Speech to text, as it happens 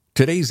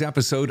Today's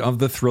episode of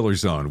The Thriller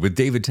Zone with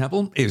David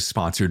Temple is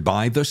sponsored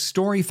by The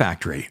Story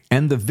Factory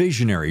and the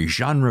visionary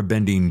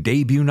genre-bending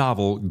debut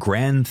novel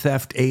Grand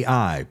Theft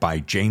AI by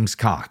James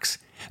Cox.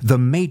 The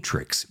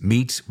Matrix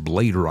meets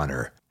Blade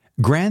Runner.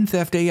 Grand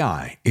Theft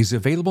AI is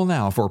available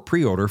now for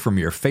pre-order from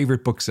your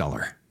favorite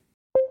bookseller.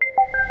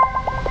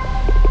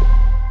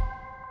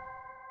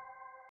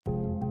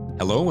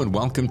 Hello and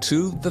welcome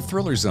to The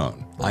Thriller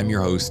Zone. I'm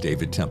your host,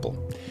 David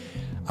Temple.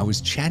 I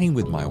was chatting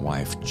with my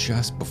wife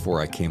just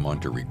before I came on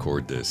to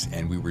record this,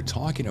 and we were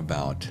talking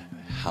about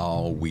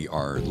how we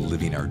are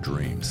living our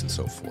dreams and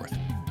so forth.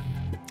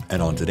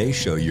 And on today's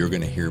show, you're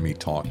going to hear me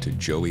talk to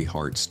Joey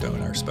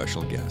Hartstone, our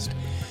special guest,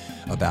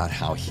 about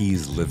how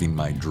he's living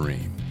my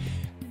dream.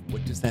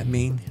 What does that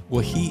mean?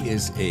 Well, he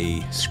is a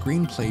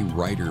screenplay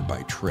writer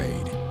by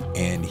trade,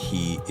 and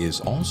he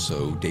is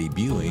also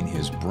debuting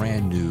his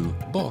brand new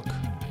book,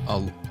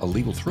 a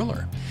legal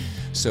thriller.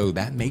 So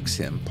that makes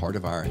him part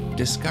of our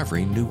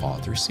Discovering New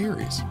Author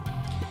series.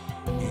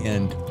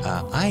 And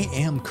I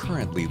am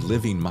currently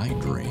living my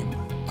dream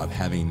of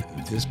having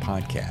this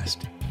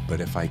podcast.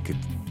 But if I could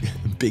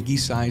biggie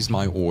size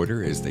my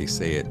order, as they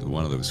say at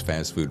one of those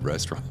fast food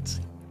restaurants,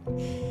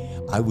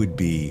 I would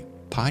be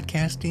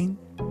podcasting,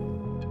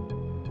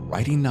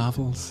 writing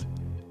novels,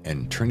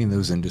 and turning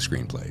those into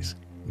screenplays.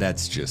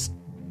 That's just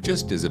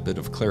as a bit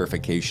of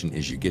clarification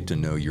as you get to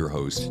know your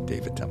host,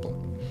 David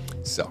Temple.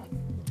 So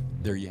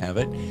there you have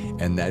it.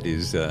 And that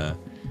is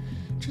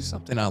just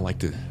something I like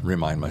to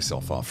remind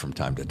myself of from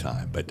time to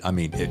time. But I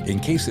mean, in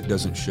case it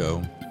doesn't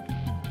show,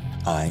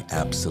 I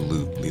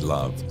absolutely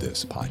love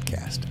this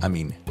podcast. I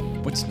mean,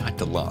 what's not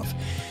to love?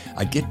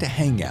 I get to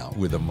hang out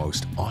with the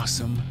most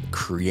awesome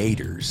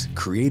creators,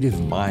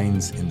 creative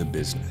minds in the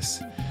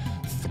business,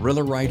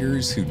 thriller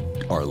writers who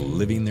are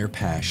living their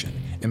passion.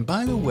 And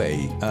by the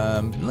way,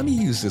 let me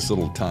use this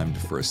little time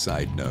for a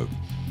side note.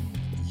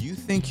 You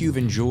think you've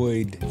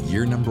enjoyed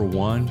year number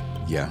 1?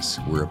 Yes,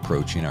 we're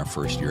approaching our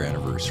first year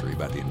anniversary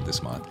by the end of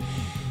this month.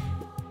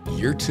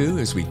 Year 2,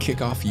 as we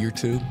kick off year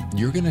 2,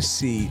 you're going to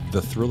see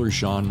the thriller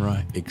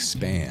genre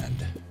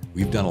expand.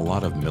 We've done a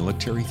lot of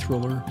military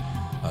thriller.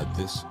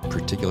 This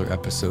particular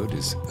episode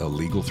is a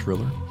legal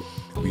thriller.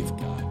 We've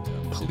got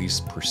police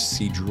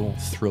procedural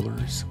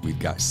thrillers. We've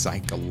got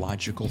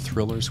psychological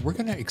thrillers. We're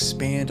going to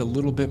expand a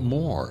little bit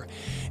more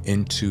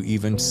into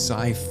even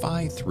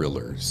sci-fi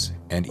thrillers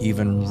and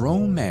even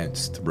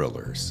romance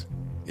thrillers.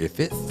 If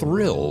it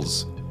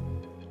thrills,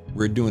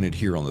 we're doing it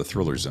here on the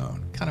Thriller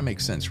Zone. Kind of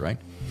makes sense, right?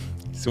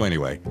 So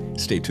anyway,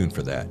 stay tuned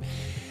for that.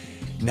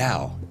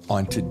 Now,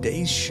 on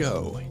today's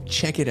show,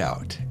 check it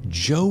out.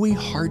 Joey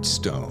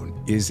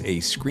Hartstone is a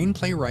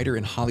screenplay writer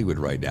in Hollywood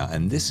right now,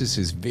 and this is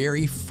his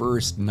very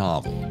first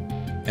novel.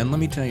 And let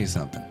me tell you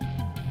something.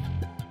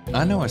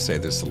 I know I say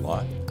this a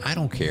lot. I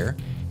don't care.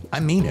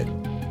 I mean it.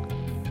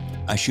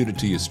 I shoot it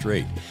to you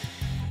straight.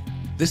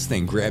 This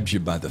thing grabs you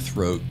by the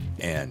throat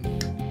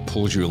and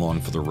pulls you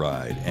along for the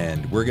ride.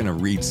 And we're going to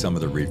read some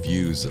of the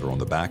reviews that are on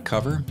the back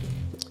cover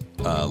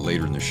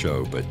later in the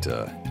show, but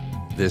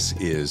this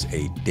is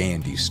a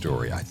dandy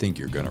story. I think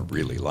you're going to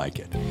really like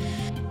it.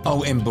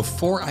 Oh, and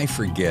before I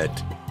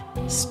forget,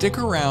 stick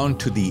around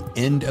to the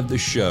end of the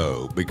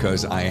show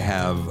because I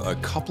have a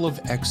couple of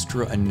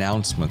extra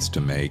announcements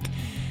to make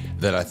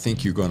that I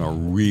think you're going to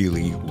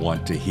really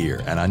want to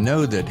hear. And I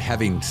know that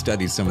having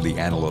studied some of the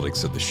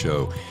analytics of the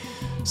show,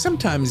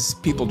 sometimes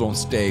people don't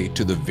stay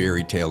to the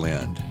very tail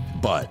end.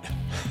 But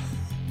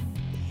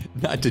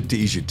not to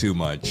tease you too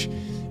much,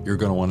 you're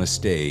going to want to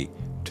stay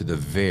to the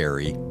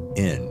very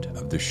end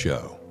of the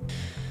show.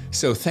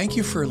 So thank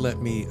you for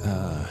letting me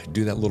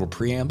do that little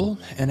preamble.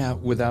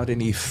 And without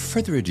any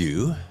further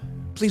ado,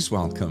 please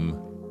welcome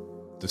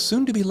the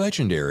soon-to-be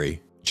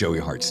legendary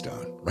Joey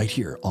Hartstone right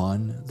here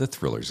on The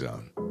Thriller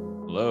Zone.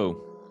 Hello.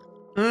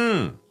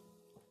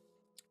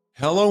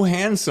 Hello,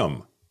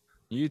 handsome.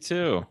 You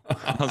too.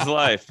 How's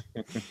life?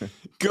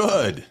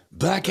 Good.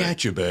 Back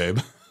at you, babe.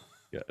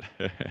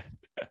 Good.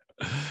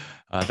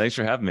 Thanks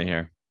for having me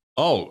here.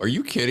 Oh, are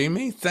you kidding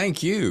me?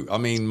 Thank you. I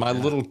mean, my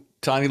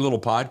tiny little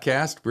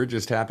podcast, we're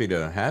just happy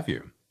to have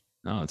you.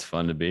 Oh, it's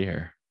fun to be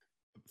here.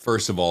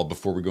 First of all,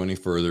 before we go any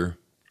further,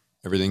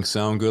 everything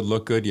sound good,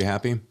 look good? You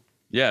happy?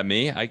 Yeah,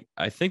 me.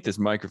 I think this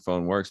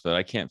microphone works, but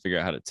I can't figure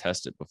out how to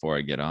test it before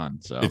I get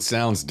on. So it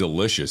sounds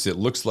delicious. It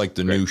looks like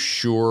the new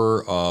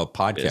Shure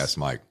podcast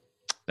mic.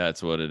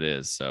 That's what it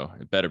is. So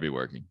it better be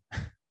working.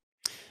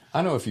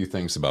 I know a few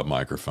things about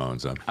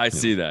microphones. I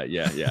see that.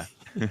 Yeah.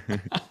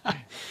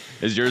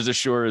 Is yours a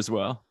Shure as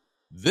well?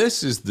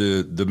 This is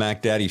the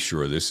Mac Daddy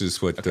Shure. This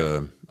is what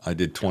I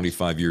did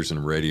 25 years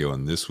in radio,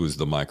 and this was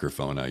the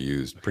microphone I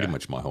used pretty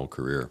much my whole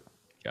career.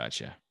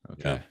 Gotcha.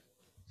 Okay. Yeah.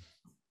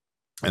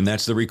 And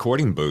that's the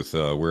recording booth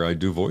where I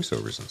do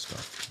voiceovers and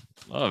stuff.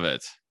 Love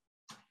it.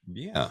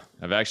 Yeah.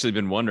 I've actually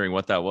been wondering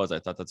what that was. I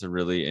thought that's a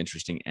really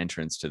interesting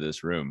entrance to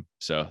this room.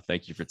 So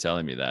thank you for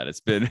telling me that. It's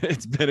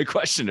been a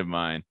question of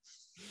mine.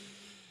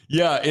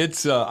 Yeah,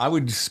 it's I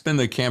would spin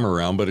the camera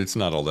around, but it's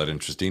not all that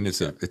interesting.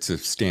 It's a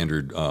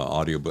standard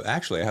audio, but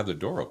actually I have the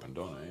door open,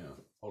 don't I? Yeah.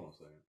 Hold on a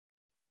second.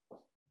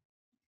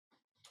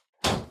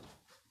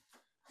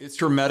 It's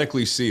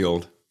hermetically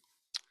sealed.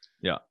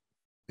 Yeah.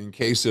 In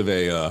case of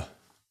a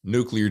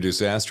nuclear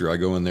disaster, I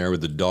go in there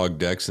with the dog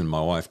Dex and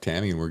my wife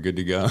Tammy, and we're good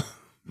to go.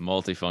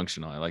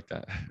 Multifunctional. I like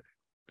that.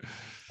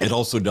 It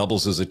also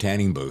doubles as a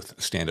tanning booth,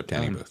 stand-up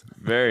tanning booth.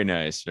 Very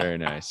nice. Very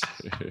nice.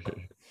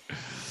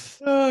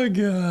 Oh,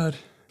 God.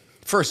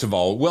 First of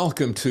all,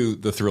 welcome to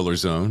the Thriller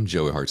Zone,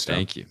 Joey Hartstone.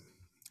 Thank you.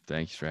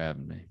 Thanks for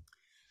having me.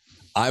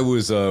 I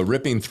was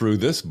ripping through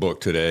this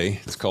book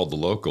today. It's called The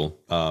Local.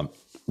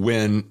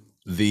 When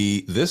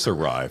this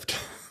arrived.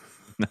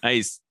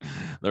 Nice.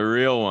 The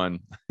real one.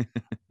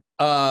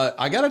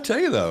 I got to tell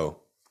you, though,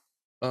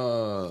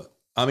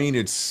 I mean,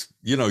 it's,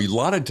 a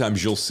lot of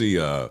times you'll see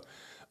a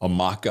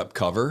mock-up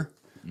cover.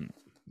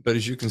 But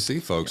as you can see,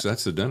 folks,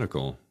 that's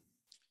identical.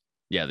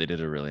 Yeah, they did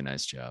a really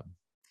nice job.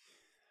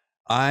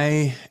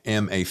 I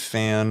am a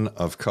fan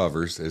of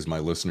covers, as my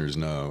listeners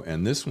know.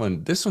 And this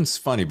one's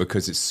funny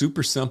because it's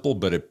super simple,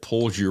 but it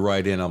pulls you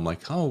right in. I'm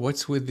like, oh,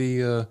 what's with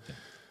the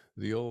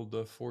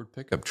old Ford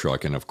pickup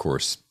truck? And of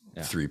course,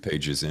 3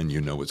 pages in,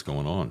 you know what's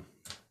going on.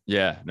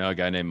 Yeah, no, a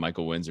guy named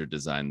Michael Windsor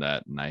designed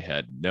that, and I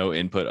had no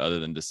input other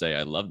than to say,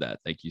 I love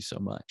that. Thank you so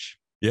much.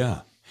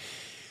 Yeah.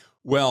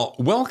 Well,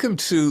 welcome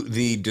to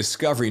the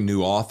Discovery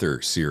New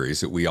Author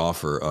series that we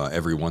offer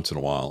every once in a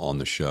while on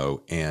the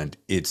show. And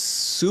it's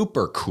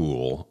super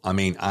cool. I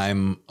mean,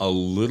 I'm a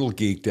little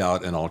geeked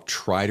out, and I'll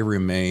try to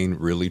remain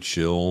really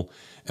chill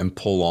and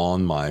pull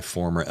on my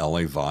former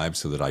LA vibe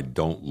so that I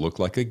don't look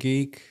like a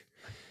geek.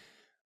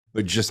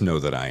 But just know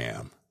that I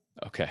am.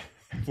 Okay.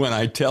 When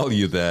I tell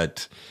you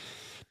that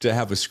to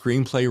have a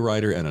screenplay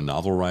writer and a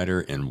novel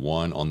writer in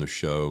one on the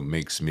show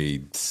makes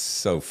me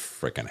so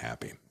freaking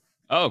happy.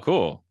 Oh,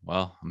 cool.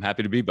 Well, I'm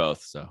happy to be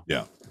both. So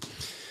yeah,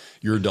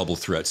 you're a double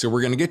threat. So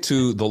we're going to get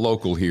to The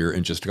Local here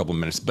in just a couple of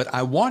minutes. But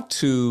I want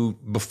to,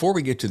 before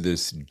we get to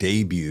this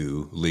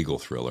debut legal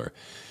thriller,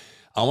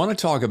 I want to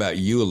talk about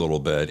you a little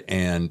bit.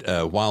 And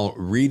while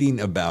reading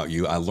about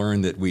you, I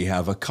learned that we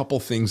have a couple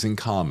things in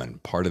common.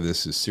 Part of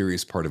this is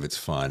serious, part of it's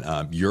fun.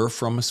 We're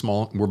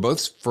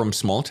both from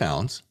small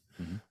towns.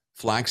 Mm-hmm.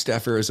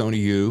 Flagstaff, Arizona,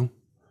 you.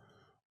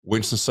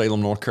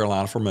 Winston-Salem, North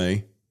Carolina for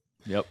me.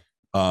 Yep.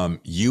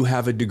 You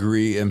have a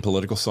degree in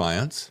political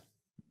science.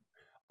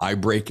 I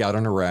break out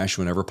in a rash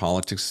whenever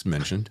politics is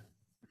mentioned.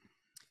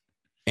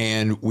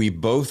 And we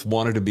both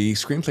wanted to be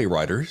screenplay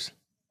writers.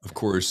 Of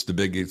course, the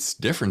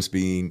biggest difference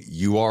being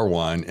you are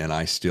one and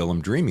I still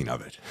am dreaming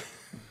of it.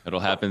 It'll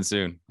happen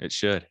soon. It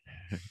should.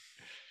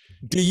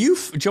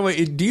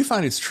 Joey, do you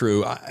find it's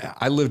true?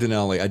 I lived in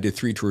LA. I did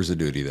 3 tours of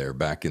duty there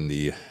back in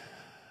the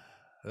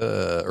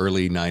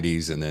early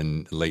 90s and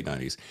then late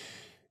 90s.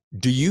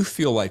 Do you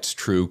feel like it's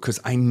true?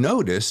 Because I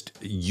noticed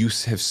you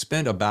have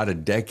spent about a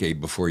decade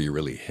before you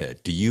really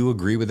hit. Do you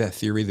agree with that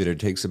theory that it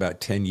takes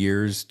about 10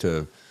 years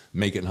to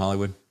make it in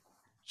Hollywood?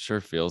 Sure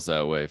feels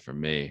that way for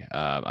me.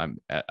 I'm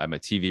a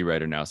TV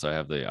writer now, so I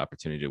have the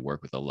opportunity to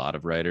work with a lot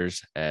of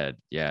writers. And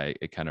yeah,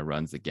 it kind of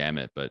runs the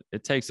gamut, but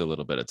it takes a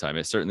little bit of time.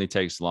 It certainly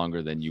takes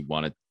longer than you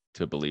want it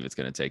to believe it's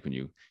going to take when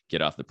you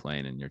get off the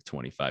plane and you're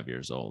 25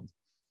 years old.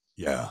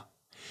 Yeah.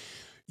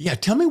 Yeah,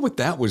 tell me what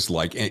that was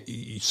like.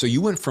 So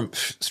you went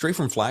straight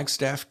from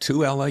Flagstaff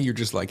to LA. You're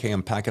just like, hey,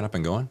 I'm packing up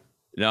and going?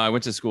 No, I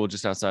went to school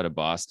just outside of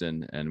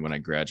Boston. And when I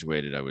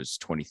graduated, I was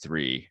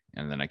 23.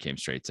 And then I came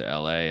straight to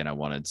LA and I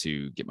wanted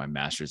to get my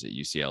master's at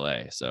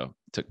UCLA. So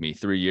it took me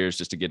 3 years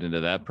just to get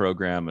into that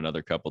program,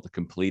 another couple to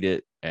complete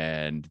it.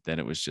 And then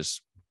it was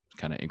just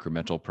kind of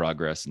incremental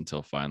progress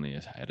until finally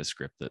I had a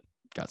script that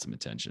got some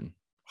attention.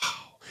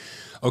 Wow.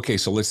 Okay,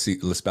 so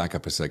let's back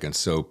up a second.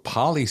 So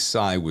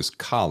poli-sci was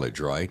college,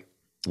 right?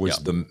 Was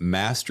the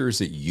master's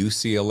at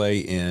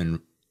UCLA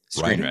in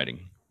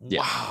screenwriting?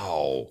 Yeah.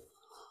 Wow.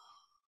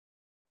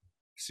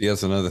 See,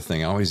 that's another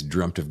thing. I always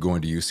dreamt of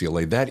going to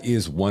UCLA. That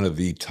is one of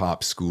the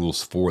top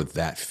schools for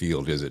that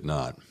field, is it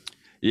not?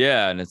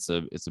 Yeah, and it's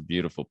a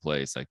beautiful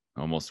place. I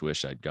almost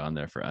wish I'd gone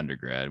there for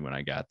undergrad when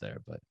I got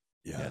there, but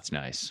yeah, it's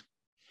nice.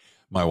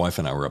 My wife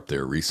and I were up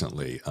there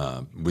recently,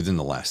 within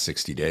the last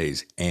 60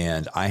 days,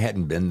 and I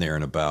hadn't been there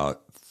in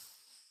about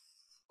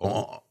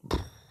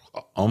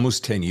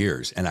almost 10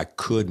 years, and I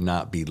could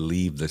not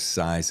believe the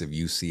size of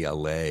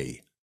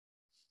UCLA.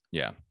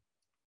 Yeah,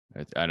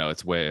 I know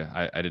it's way.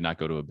 I did not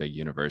go to a big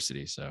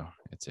university, so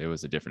it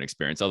was a different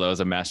experience. Although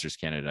as a master's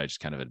candidate, I just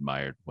kind of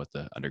admired what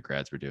the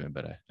undergrads were doing,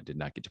 but I did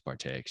not get to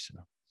partake. So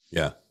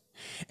yeah,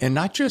 and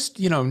not just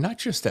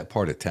that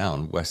part of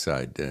town, West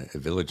Side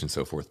Village and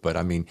so forth, but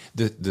I mean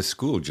the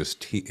school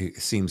just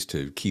seems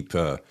to keep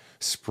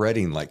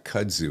spreading like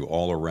kudzu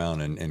all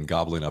around and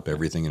gobbling up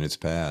everything in its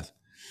path.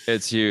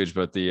 It's huge,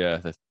 but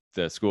the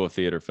School of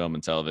Theater, Film,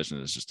 and Television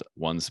is just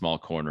one small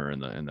corner in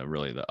the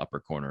really the upper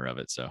corner of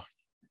it. So,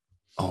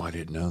 oh, I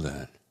didn't know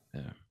that.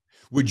 Yeah.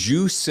 Would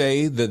you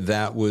say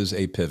that was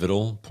a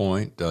pivotal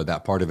point?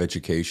 That part of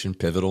education,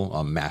 pivotal,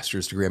 a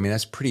master's degree. I mean,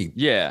 that's pretty.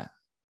 Yeah,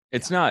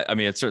 it's not. I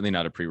mean, it's certainly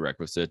not a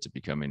prerequisite to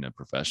becoming a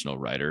professional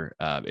writer.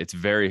 It's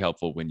very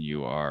helpful when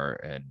you are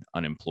an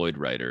unemployed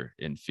writer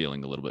in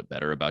feeling a little bit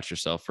better about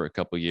yourself for a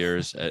couple of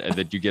years, and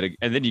then you get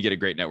a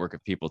great network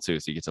of people too.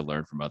 So you get to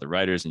learn from other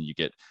writers, and you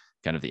get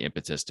kind of the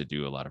impetus to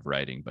do a lot of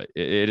writing. But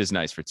it is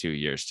nice for 2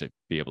 years to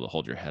be able to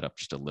hold your head up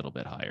just a little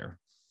bit higher.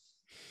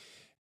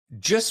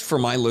 Just for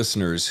my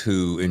listeners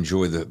who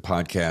enjoy the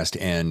podcast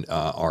and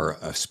are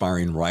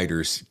aspiring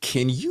writers,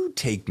 can you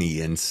take me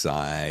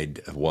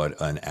inside what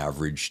an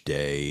average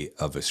day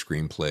of a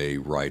screenplay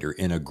writer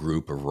in a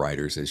group of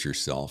writers as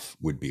yourself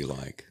would be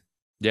like?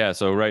 Yeah.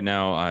 So right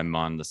now I'm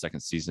on the second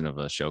season of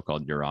a show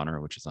called Your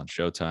Honor, which is on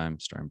Showtime,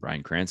 starring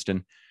Bryan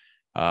Cranston.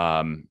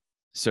 Um,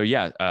 so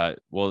yeah,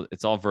 well,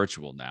 it's all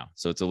virtual now,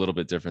 so it's a little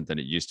bit different than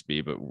it used to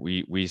be. But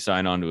we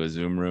sign on to a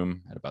Zoom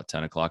room at about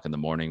 10 o'clock in the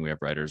morning. We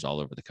have writers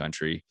all over the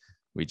country.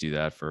 We do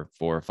that for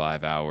 4 or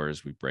 5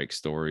 hours. We break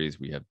stories.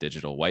 We have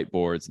digital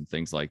whiteboards and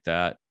things like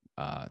that.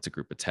 It's a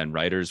group of 10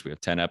 writers. We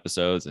have 10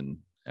 episodes, and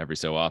every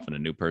so often a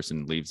new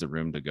person leaves the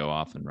room to go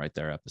off and write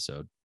their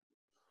episode.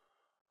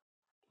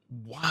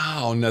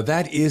 Wow. Now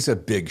that is a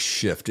big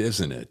shift,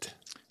 isn't it?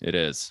 It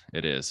is.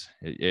 It is.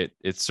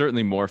 It's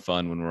certainly more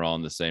fun when we're all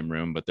in the same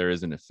room, but there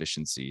is an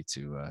efficiency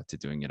to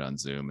doing it on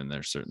Zoom, and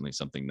there's certainly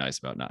something nice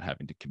about not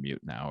having to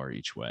commute an hour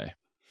each way.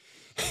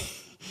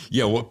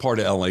 Yeah. What part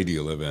of LA do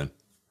you live in?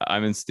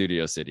 I'm in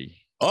Studio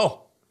City.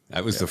 Oh,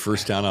 that was the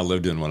first town I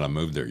lived in when I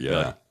moved there. Yeah.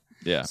 Really?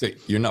 Yeah. So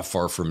you're not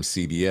far from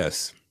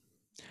CBS.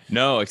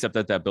 No, except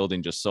that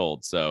building just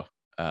sold. So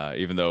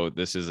even though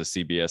this is a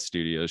CBS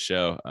Studios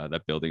show,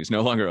 that building is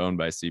no longer owned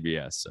by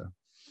CBS.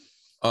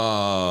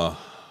 So.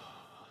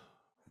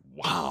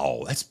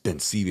 Wow, that's been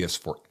CBS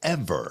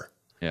forever.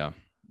 Yeah.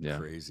 Yeah.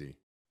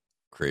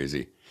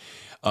 Crazy.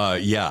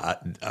 Yeah,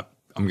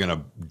 I'm going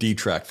to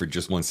detract for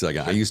just 1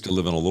 second. I used to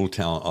live in a little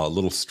town, a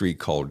little street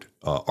called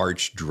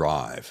Arch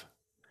Drive.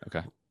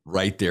 Okay.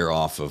 Right there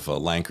off of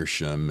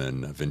Lankershim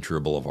and Ventura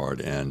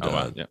Boulevard, and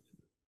Yeah.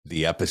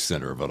 the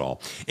epicenter of it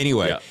all.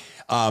 Anyway,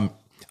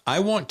 I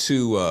want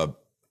to.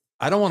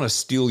 I don't want to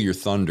steal your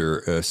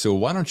thunder, so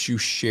why don't you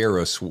share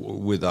us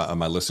with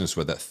my listeners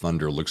what that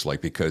thunder looks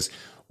like? Because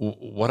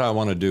what I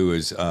want to do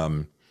is,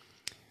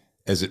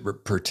 as it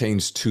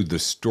pertains to the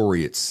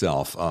story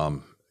itself,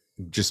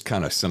 just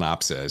kind of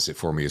synopsize it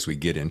for me as we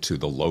get into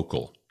the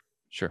local.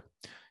 Sure.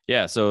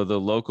 Yeah. So the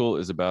local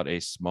is about a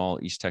small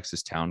East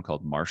Texas town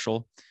called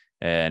Marshall.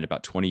 And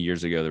about 20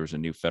 years ago, there was a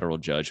new federal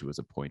judge who was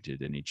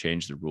appointed, and he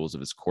changed the rules of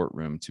his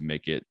courtroom to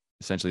make it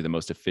essentially the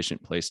most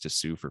efficient place to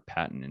sue for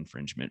patent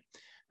infringement.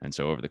 And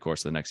so over the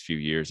course of the next few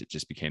years, it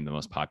just became the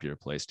most popular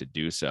place to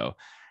do so.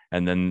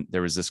 And then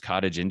there was this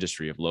cottage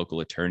industry of local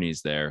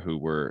attorneys there who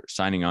were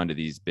signing on to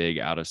these big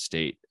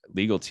out-of-state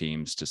legal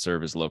teams to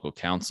serve as local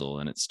counsel.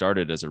 And it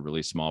started as a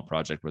really small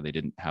project where they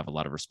didn't have a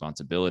lot of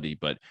responsibility.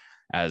 But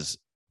as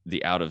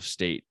the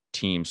out-of-state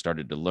team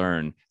started to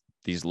learn,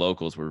 these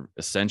locals were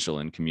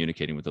essential in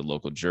communicating with the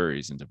local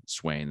juries and to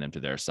swaying them to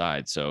their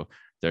side. So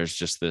there's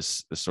just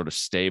this sort of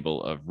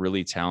stable of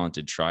really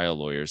talented trial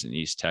lawyers in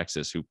East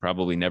Texas who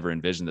probably never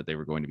envisioned that they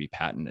were going to be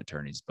patent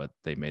attorneys, but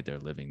they made their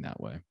living that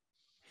way.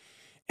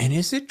 And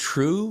is it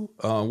true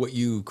what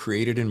you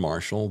created in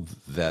Marshall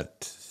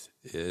that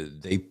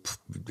they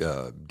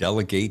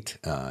delegate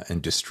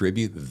and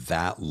distribute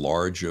that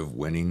large of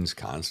winnings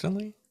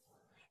constantly?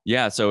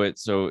 Yeah, so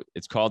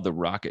it's called the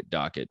Rocket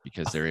Docket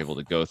because they're able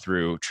to go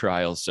through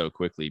trials so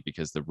quickly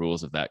because the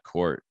rules of that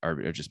court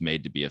are just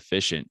made to be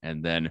efficient.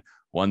 And then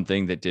one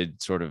thing that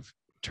did sort of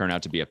turn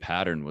out to be a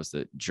pattern was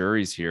that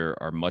juries here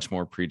are much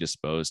more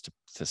predisposed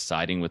to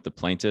siding with the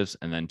plaintiffs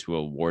and then to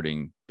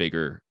awarding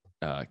bigger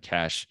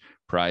cash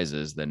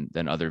prizes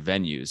than other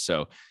venues.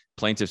 So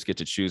plaintiffs get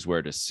to choose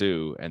where to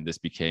sue, and this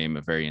became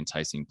a very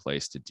enticing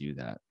place to do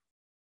that.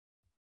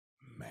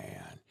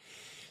 Man,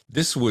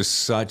 this was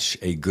such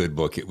a good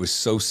book. It was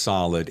so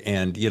solid.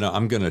 And, you know,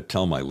 I'm going to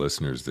tell my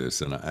listeners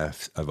this, and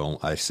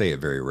I say it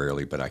very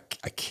rarely, but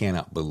I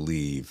cannot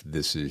believe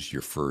this is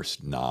your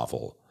first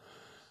novel.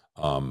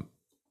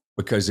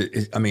 Because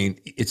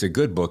it's a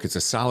good book. It's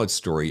a solid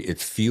story. It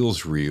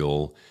feels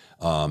real.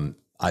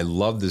 I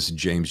love this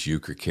James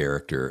Euchre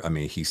character. I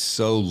mean, he's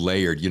so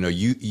layered. You know,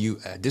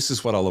 this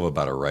is what I love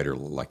about a writer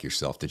like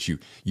yourself, that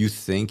you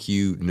think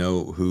you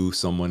know who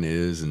someone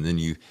is, and then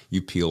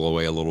you peel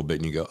away a little bit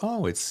and you go,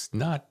 oh, it's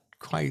not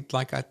quite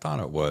like I thought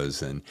it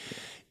was. And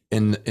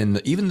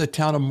even the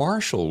town of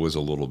Marshall was a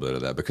little bit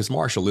of that, because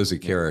Marshall is a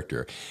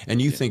character, and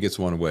you think it's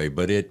one way,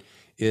 but it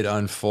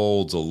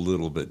unfolds a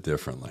little bit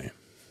differently.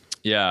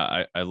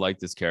 Yeah, I like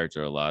this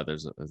character a lot.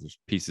 There's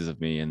pieces of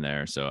me in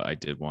there, so I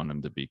did want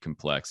him to be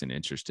complex and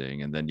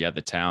interesting. And then, yeah,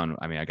 the town,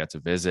 I mean, I got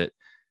to visit,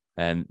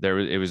 and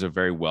it was a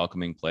very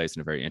welcoming place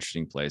and a very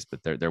interesting place.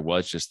 But there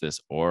was just this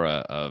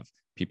aura of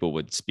people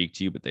would speak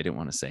to you, but they didn't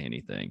want to say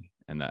anything,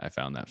 and I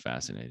found that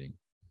fascinating.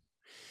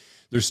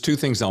 There's two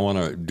things I want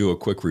to do a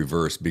quick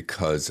reverse,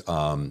 because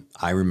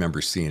I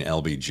remember seeing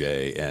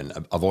LBJ, and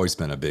I've always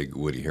been a big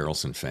Woody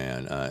Harrelson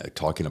fan,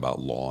 talking about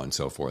law and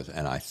so forth.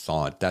 And I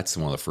thought that's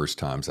one of the first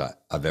times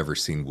I've ever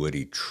seen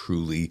Woody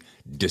truly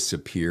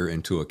disappear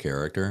into a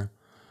character,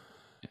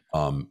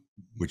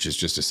 which is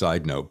just a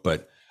side note.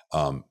 But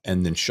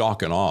And then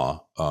Shock and Awe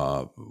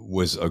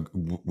was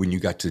when you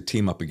got to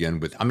team up again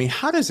with. I mean,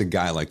 how does a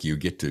guy like you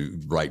get to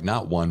write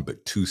not one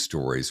but two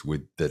stories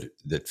with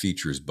that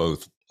features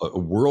both a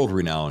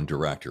world-renowned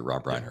director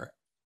Rob Reiner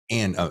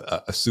and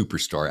a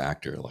superstar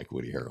actor like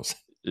Woody Harrelson?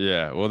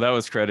 Yeah, well, that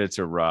was credit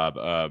to Rob.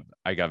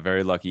 I got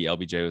very lucky.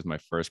 LBJ was my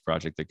first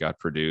project that got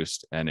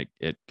produced, and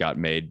it got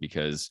made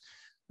because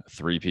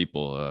three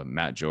people.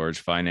 Matt George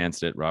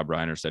financed it. Rob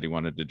Reiner said he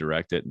wanted to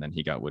direct it, and then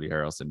he got Woody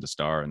Harrelson to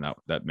star, and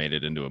that made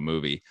it into a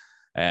movie.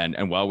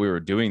 And while we were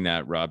doing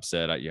that, Rob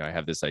said, I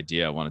have this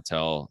idea. I want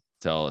to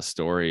tell a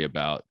story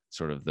about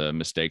sort of the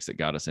mistakes that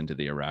got us into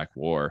the Iraq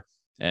War.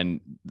 And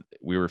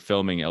we were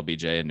filming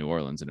LBJ in New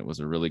Orleans, and it was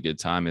a really good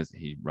time.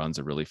 He runs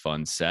a really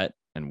fun set,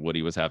 and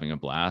Woody was having a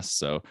blast.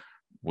 So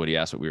Woody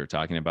asked what we were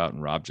talking about,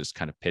 and Rob just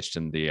kind of pitched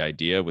him the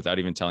idea without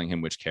even telling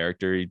him which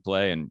character he'd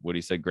play. And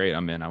Woody said, "Great,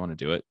 I'm in. I want to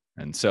do it."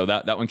 And so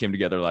that one came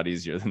together a lot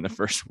easier than the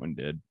first one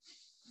did.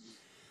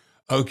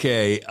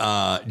 Okay,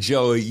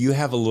 Joey, you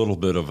have a little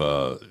bit of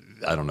a,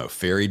 I don't know,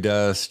 fairy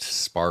dust,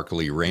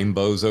 sparkly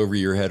rainbows over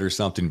your head or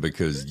something,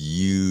 because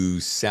you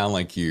sound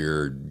like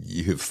you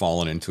have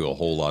fallen into a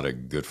whole lot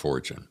of good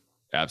fortune.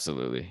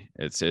 Absolutely.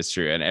 It's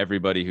true. And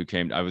everybody who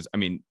came,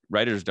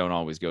 writers don't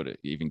always go to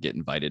even get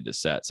invited to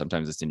set.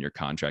 Sometimes it's in your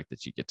contract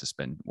that you get to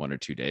spend 1 or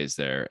 2 days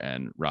there.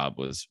 And Rob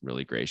was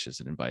really gracious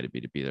and invited me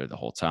to be there the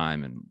whole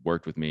time and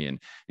worked with me and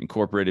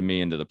incorporated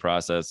me into the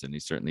process. And he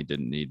certainly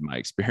didn't need my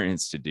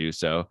experience to do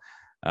so.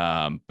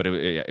 But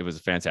it was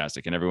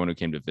fantastic. And everyone who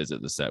came to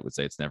visit the set would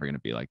say it's never going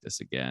to be like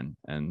this again.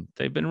 And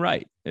they've been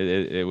right.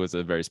 It was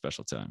a very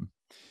special time.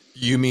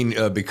 You mean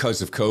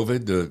because of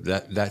COVID,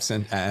 that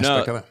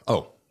aspect of it?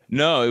 Oh.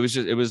 No, it was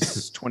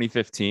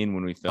 2015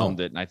 when we filmed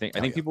it. And I think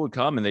people would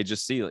come and they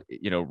just see,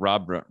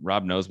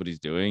 Rob knows what he's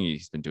doing.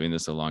 He's been doing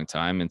this a long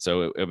time. And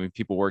so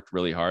people worked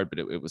really hard, but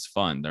it was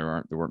fun.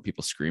 There weren't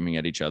people screaming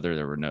at each other.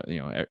 There were no,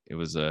 it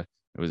was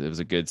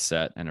a good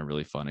set and a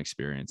really fun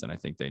experience. And I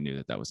think they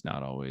knew that was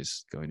not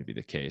always going to be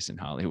the case in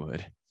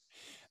Hollywood.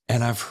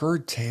 And I've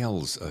heard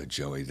tales,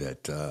 Joey,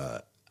 that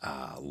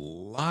a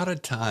lot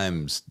of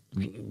times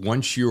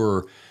once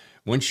your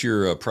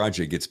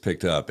project gets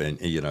picked up and,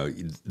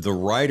 the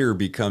writer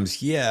becomes,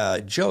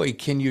 Joey,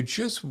 can you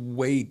just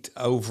wait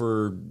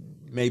over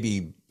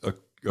maybe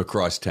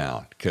across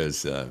town?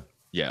 Because,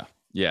 yeah.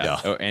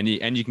 Oh, and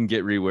you can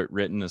get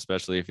rewritten,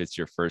 especially if it's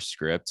your first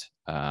script.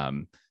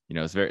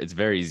 It's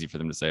very easy for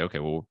them to say, okay,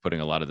 well, we're putting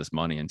a lot of this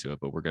money into it,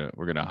 but we're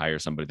gonna hire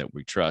somebody that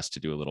we trust to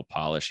do a little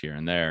polish here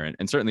and there.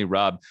 And certainly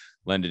Rob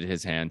lended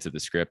his hand to the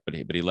script, but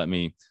he let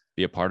me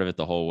be a part of it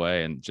the whole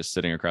way. And just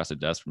sitting across the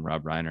desk from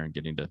Rob Reiner and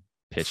getting to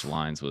pitch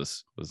lines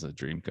was a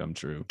dream come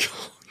true.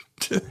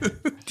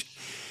 Dude.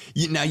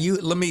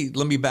 Let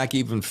me back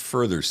even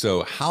further.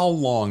 So how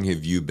long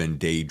have you been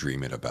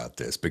daydreaming about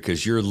this?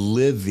 Because you're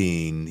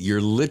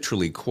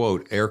literally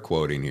air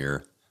quoting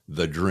here,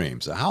 the dream.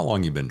 So how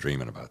long you been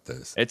dreaming about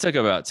this? It took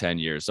about 10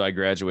 years. So I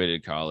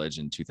graduated college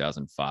in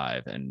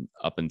 2005, and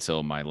up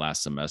until my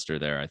last semester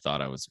there, I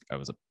thought I was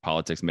a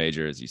politics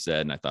major, as you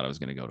said, and I thought I was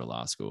going to go to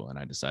law school, and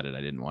I decided I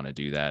didn't want to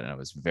do that. And I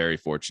was very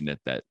fortunate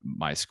that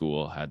my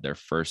school had their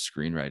first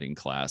screenwriting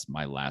class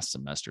my last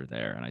semester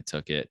there, and I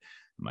took it.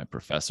 My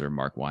professor,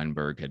 Mark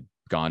Weinberg, had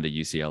gone to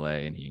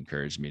UCLA, and he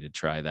encouraged me to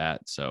try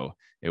that. So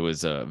it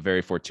was a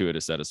very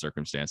fortuitous set of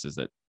circumstances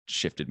that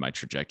shifted my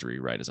trajectory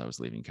right as I was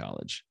leaving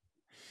college.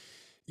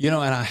 And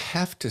I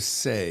have to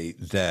say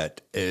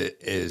that it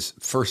is,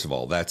 first of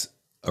all, that's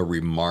a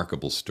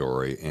remarkable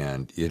story,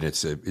 and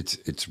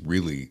it's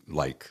really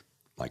like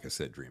I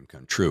said, dream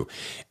come true.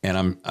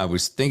 And I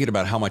was thinking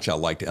about how much I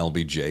liked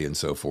LBJ and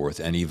so forth,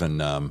 and even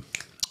The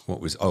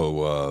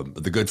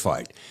Good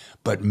Fight.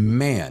 But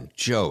man,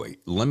 Joey,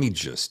 let me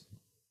just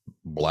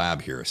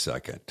blab here a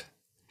second.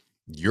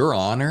 Your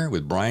Honor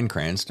with Bryan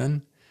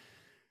Cranston,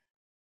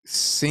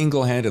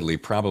 single-handedly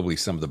probably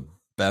some of the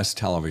best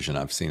television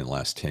I've seen in the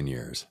last 10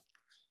 years.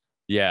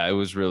 Yeah, it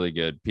was really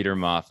good. Peter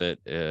Moffat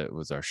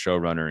was our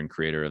showrunner and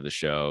creator of the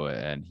show,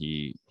 and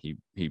he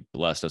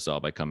blessed us all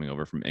by coming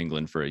over from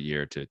England for a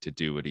year to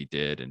do what he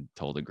did and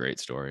told a great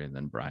story. And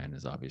then Bryan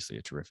is obviously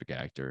a terrific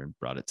actor and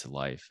brought it to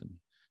life. And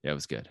yeah, it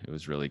was good. It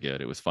was really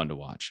good. It was fun to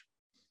watch.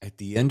 At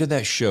the end of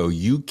that show,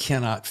 you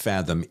cannot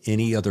fathom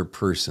any other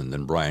person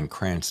than Bryan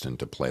Cranston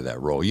to play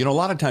that role. A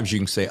lot of times you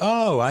can say,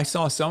 oh, I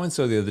saw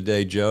so-and-so the other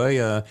day, Joey.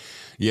 A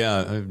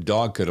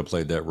dog could have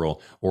played that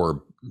role,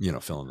 or,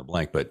 fill in the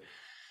blank. But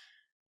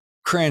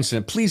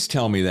Cranston, please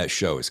tell me that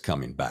show is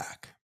coming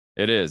back.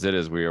 It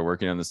is. We are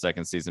working on the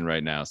second season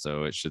right now,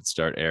 so it should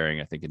start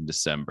airing, I think, in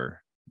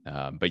December.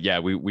 But yeah,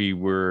 we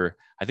were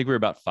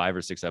about 5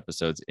 or 6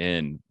 episodes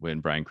in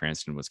when Bryan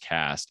Cranston was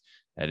cast.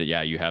 And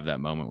yeah, you have that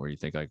moment where you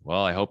think like,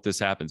 well, I hope this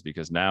happens,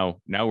 because now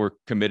we're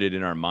committed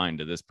in our mind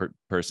to this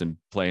person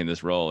playing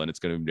this role, and it's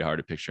going to be hard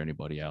to picture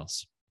anybody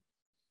else.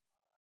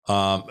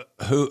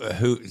 Who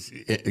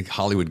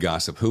Hollywood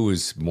gossip, who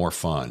was more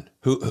fun?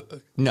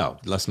 No,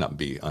 let's not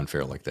be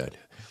unfair like that.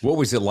 What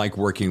was it like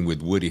working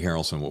with Woody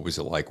Harrelson? What was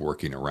it like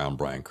working around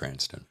Bryan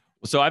Cranston?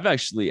 So I've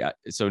actually,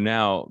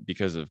 now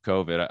because of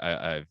COVID,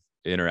 I've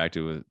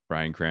interacted with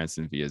Bryan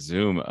Cranston via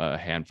Zoom a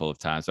handful of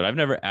times, but I've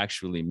never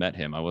actually met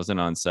him. I wasn't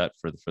on set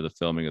for the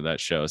filming of that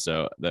show,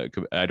 so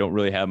I don't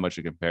really have much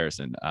of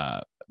comparison.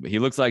 But he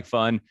looks like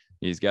fun.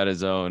 He's got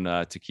his own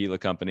tequila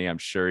company. I'm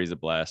sure he's a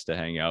blast to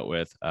hang out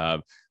with.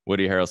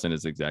 Woody Harrelson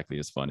is exactly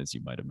as fun as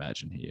you might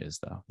imagine he is,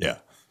 though. Yeah.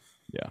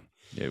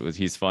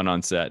 He's fun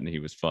on set, and he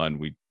was fun.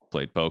 We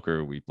played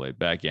poker, we played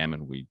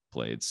backgammon, we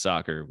played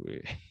soccer.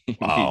 He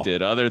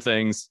did other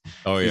things.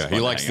 Oh yeah, he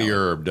likes the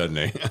herb, doesn't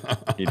he?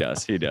 He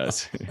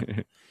does.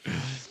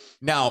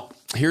 Now,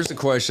 here's the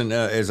question.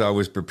 As I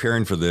was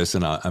preparing for this,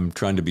 and I'm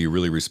trying to be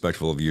really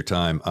respectful of your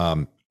time,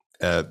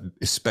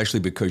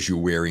 especially because you're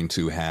wearing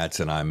two hats,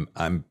 and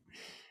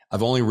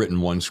I've only written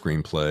one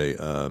screenplay.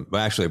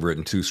 Actually, I've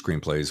written two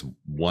screenplays.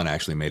 One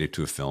actually made it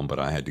to a film, but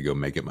I had to go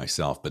make it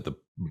myself. But the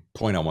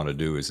point I want to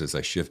do is, as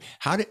I shift,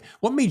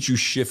 what made you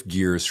shift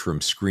gears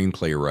from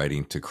screenplay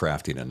writing to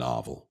crafting a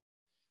novel?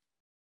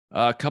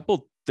 A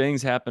couple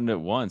things happened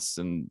at once,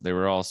 and they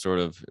were all it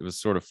was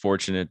sort of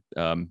fortunate,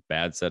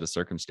 bad set of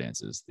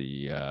circumstances.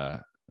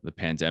 The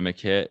pandemic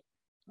hit.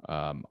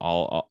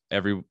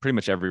 Pretty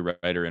much every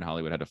writer in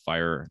Hollywood had to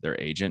fire their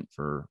agent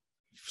for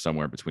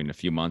somewhere between a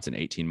few months and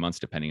 18 months,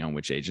 depending on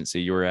which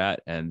agency you were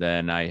at. And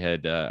then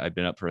I'd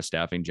been up for a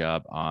staffing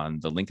job on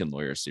the Lincoln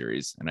Lawyer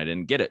series, and I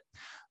didn't get it,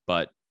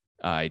 but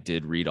I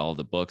did read all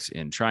the books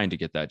in trying to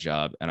get that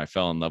job. And I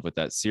fell in love with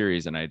that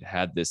series. And I'd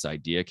had this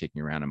idea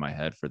kicking around in my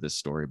head for this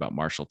story about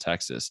Marshall,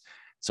 Texas.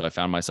 So I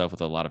found myself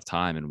with a lot of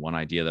time and one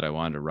idea that I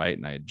wanted to write.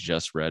 And I had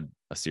just read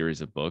a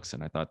series of books,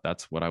 and I thought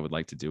that's what I would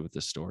like to do with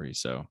this story.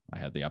 So I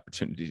had the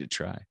opportunity to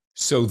try.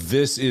 So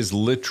this is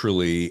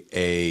literally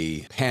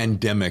a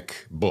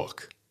pandemic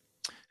book.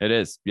 It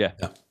is. Yeah.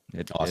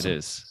 Awesome. It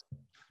is.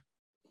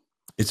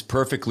 It's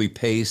perfectly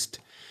paced.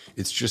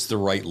 It's just the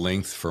right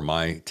length for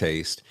my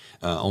taste,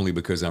 only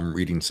because I'm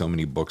reading so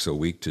many books a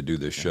week to do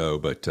this show.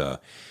 But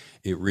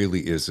it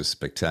really is a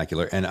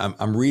spectacular. And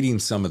I'm reading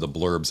some of the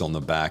blurbs on the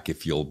back,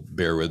 if you'll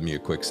bear with me a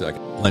quick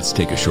second. Let's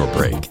take a short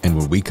break. And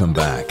when we come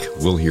back,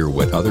 we'll hear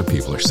what other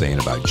people are saying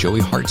about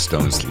Joey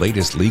Hartstone's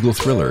latest legal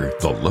thriller,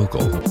 The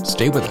Local.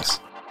 Stay with us.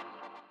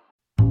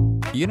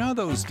 You know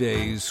those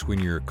days when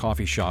your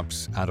coffee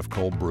shop's out of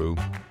cold brew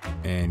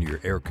and your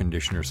air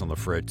conditioner's on the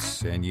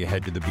fritz and you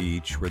head to the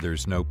beach where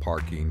there's no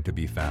parking to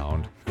be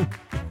found?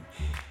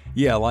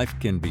 Yeah, life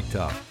can be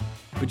tough.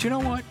 But you know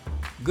what?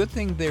 Good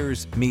thing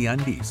there's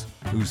MeUndies,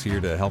 who's here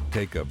to help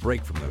take a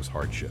break from those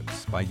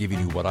hardships by giving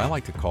you what I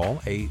like to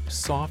call a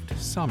soft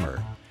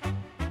summer.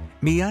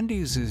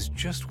 MeUndies is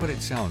just what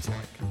it sounds like,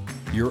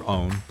 your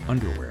own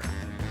underwear.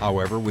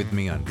 However, with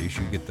MeUndies,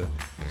 you get the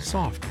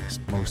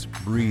softest, most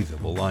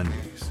breathable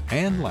undies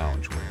and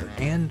loungewear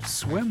and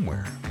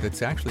swimwear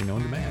that's actually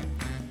known to man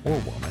or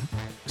woman.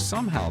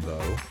 Somehow,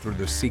 though, through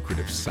the secret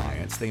of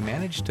science, they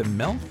manage to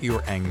melt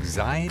your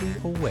anxiety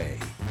away.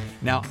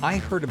 Now, I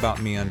heard about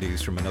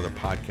MeUndies from another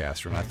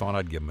podcaster, and I thought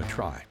I'd give them a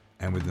try.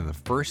 And within the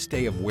first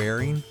day of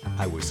wearing,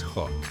 I was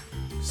hooked.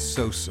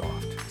 So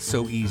soft,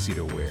 so easy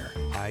to wear.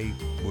 I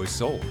was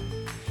sold.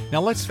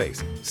 Now, let's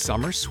face it,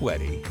 summer's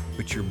sweaty,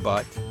 but your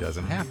butt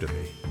doesn't have to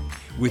be.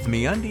 With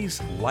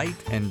MeUndies' light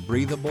and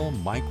breathable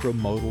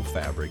micromodal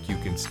fabric, you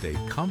can stay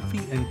comfy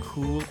and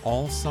cool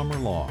all summer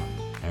long.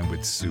 And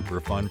with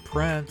super fun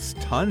prints,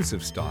 tons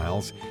of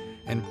styles,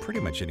 and pretty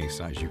much any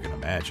size you can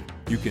imagine,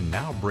 you can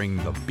now bring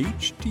the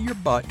beach to your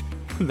butt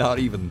without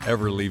even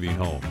ever leaving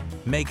home.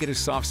 Make it a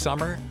soft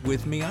summer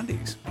with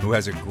MeUndies, who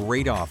has a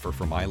great offer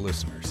for my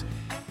listeners.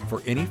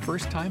 For any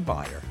first-time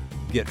buyer,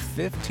 get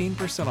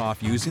 15%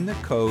 off using the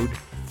code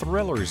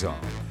THRILLERZONE.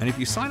 And if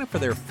you sign up for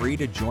their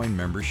free-to-join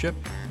membership,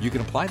 you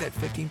can apply that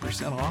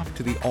 15% off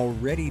to the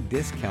already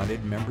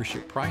discounted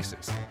membership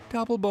prices.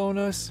 Double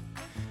bonus.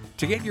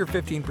 To get your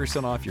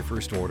 15% off your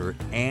first order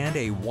and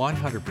a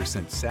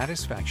 100%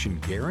 satisfaction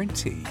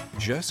guarantee,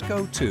 just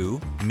go to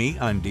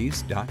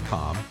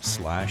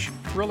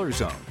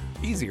MeUndies.com/ThrillerZone.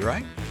 Easy,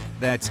 right?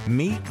 That's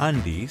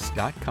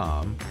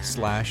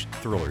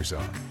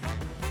MeUndies.com/ThrillerZone.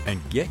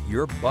 And get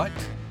your butt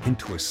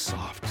into a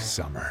soft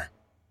summer.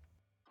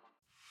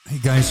 Hey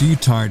guys, are you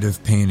tired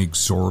of paying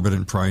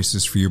exorbitant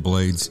prices for your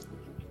blades?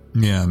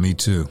 Yeah, me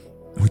too.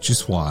 Which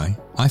is why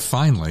I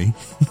finally,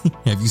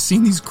 have you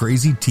seen these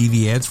crazy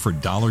TV ads for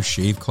Dollar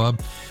Shave Club?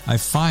 I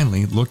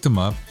finally looked them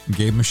up and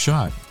gave them a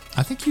shot.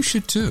 I think you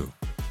should too.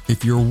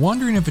 If you're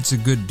wondering if it's a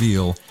good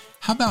deal,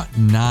 how about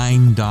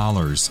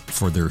 $9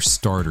 for their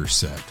starter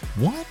set?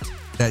 What?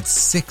 That's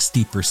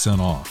 60%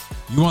 off.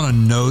 You want a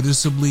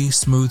noticeably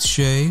smooth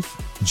shave?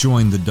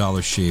 Join the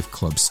Dollar Shave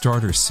Club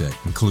starter set,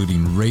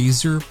 including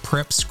razor,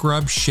 prep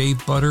scrub,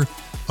 shave butter,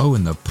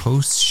 and the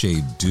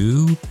post-shave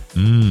dew.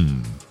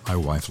 My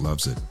wife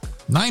loves it.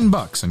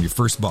 $9 on your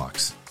first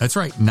box. That's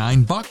right,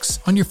 $9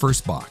 on your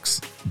first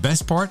box.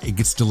 Best part, it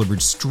gets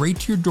delivered straight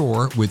to your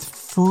door with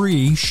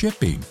free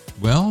shipping.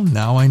 Well,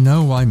 now I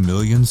know why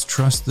millions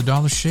trust the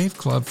Dollar Shave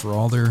Club for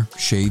all their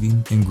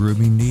shaving and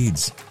grooming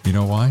needs. You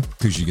know why?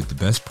 Because you get the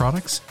best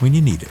products when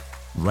you need it.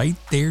 Right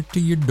there to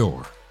your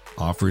door.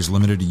 Offer is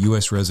limited to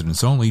U.S.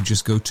 residents only.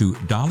 Just go to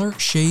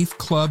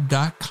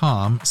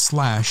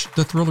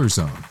dollarshaveclub.com/The Thriller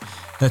Zone.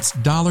 That's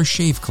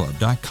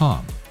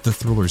dollarshaveclub.com, The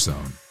Thriller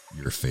Zone.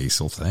 Your face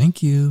will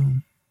thank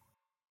you.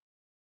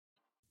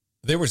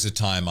 There was a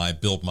time I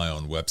built my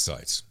own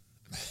websites.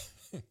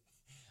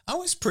 I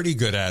was pretty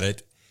good at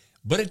it,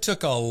 but it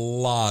took a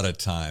lot of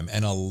time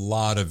and a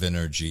lot of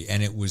energy,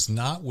 and it was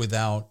not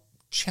without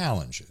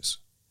challenges.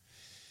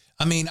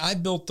 I mean, I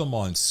built them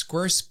on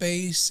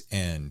Squarespace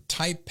and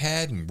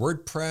TypePad and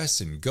WordPress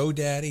and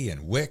GoDaddy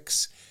and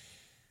Wix.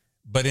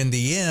 But in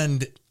the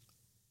end,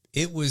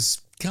 it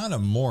was kind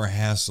of more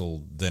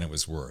hassle than it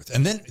was worth.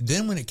 And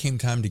then when it came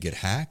time to get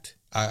hacked,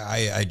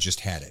 I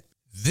just had it.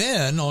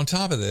 Then on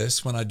top of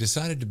this, when I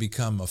decided to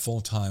become a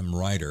full-time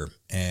writer,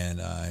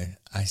 and I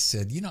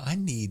said, I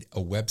need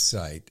a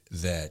website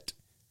that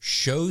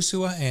shows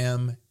who I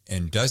am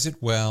and does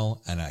it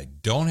well, and I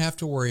don't have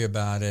to worry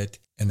about it.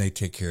 And they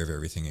take care of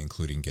everything,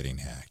 including getting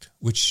hacked,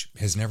 which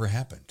has never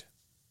happened,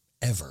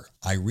 ever.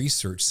 I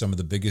researched some of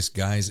the biggest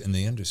guys in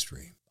the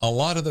industry. A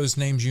lot of those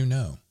names you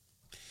know.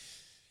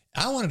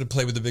 I wanted to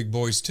play with the big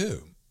boys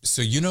too.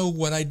 So you know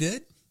what I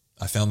did?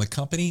 I found the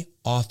company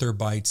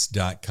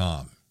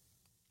authorbytes.com.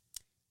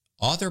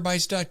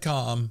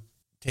 Authorbytes.com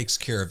takes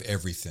care of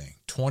everything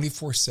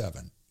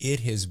 24/7.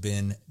 It has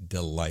been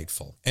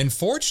delightful. And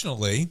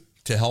fortunately,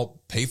 to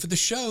help pay for the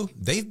show,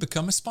 they've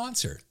become a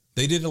sponsor.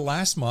 They did it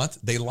last month.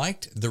 They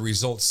liked the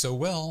results so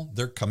well,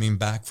 they're coming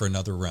back for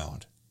another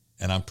round.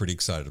 And I'm pretty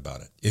excited about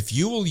it. If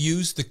you will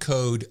use the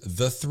code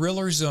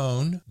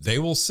TheThrillerZone, they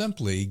will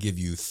simply give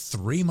you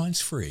 3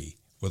 months free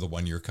with a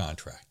 1-year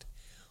contract.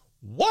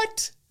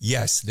 What?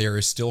 Yes, there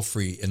is still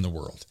free in the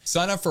world.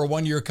 Sign up for a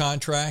 1-year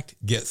contract,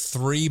 get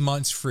 3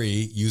 months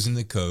free using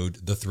the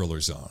code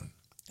TheThrillerZone.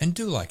 And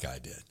do like I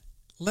did.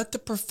 Let the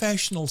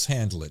professionals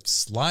handle it.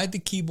 Slide the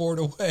keyboard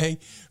away.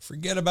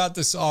 Forget about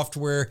the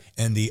software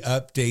and the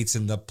updates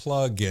and the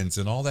plugins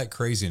and all that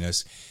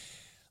craziness.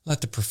 Let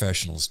the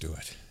professionals do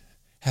it.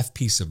 Have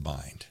peace of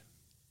mind.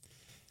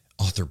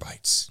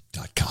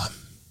 Authorbytes.com.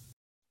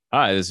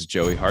 Hi, this is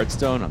Joey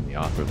Hartstone. I'm the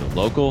author of The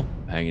Local.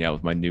 I'm hanging out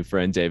with my new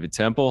friend David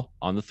Temple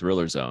on the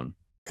Thriller Zone.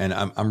 And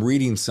I'm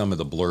reading some of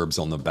the blurbs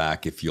on the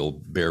back, if you'll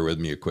bear with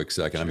me a quick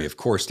second. Sure. I mean, of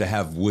course, to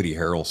have Woody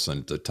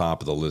Harrelson at the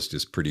top of the list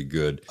is pretty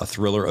good. A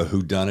thriller, a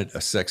whodunit,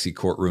 a sexy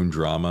courtroom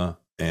drama,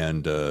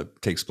 and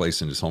takes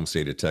place in his home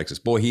state of Texas.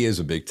 Boy, he is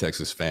a big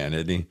Texas fan,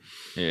 isn't he?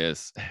 He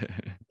is.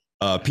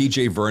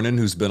 PJ Vernon,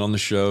 who's been on the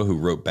show, who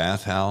wrote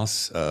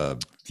Bathhouse,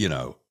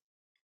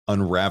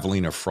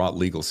 Unraveling a Fraught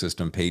Legal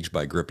System page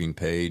by gripping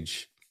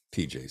page.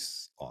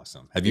 PJ's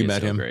awesome. Have you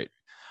met him? Great.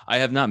 I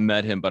have not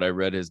met him, but I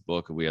read his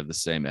book. We have the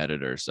same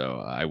editor, so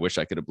I wish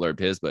I could have blurbed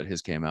his, but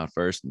his came out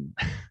first. And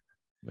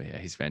but yeah,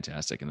 he's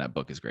fantastic, and that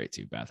book is great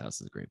too.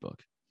 Bathhouse is a great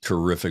book.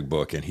 Terrific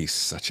book, and he's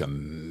such a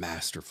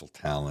masterful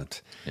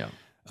talent. Yeah.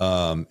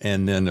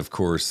 And then, of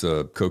course,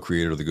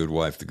 co-creator of The Good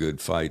Wife, The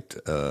Good Fight,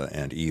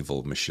 and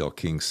Evil, Michelle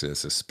King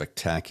says, a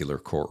spectacular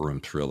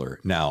courtroom thriller.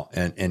 Now,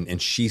 and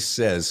she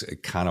says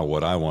kind of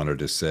what I wanted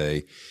to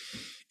say.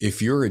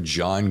 If you're a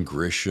John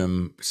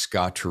Grisham,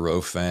 Scott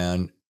Turow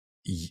fan,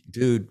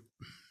 dude,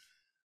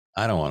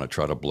 I don't want to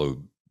try to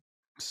blow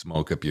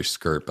smoke up your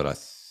skirt, but I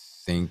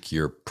think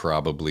you're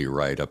probably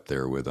right up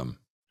there with them.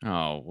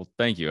 Oh, well,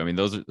 thank you. I mean,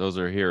 those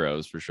are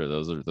heroes for sure.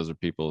 Those are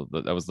people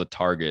that was the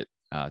target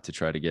to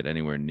try to get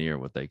anywhere near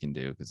what they can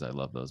do, because I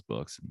love those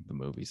books and the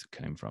movies that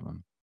came from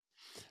them.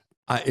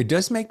 It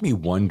does make me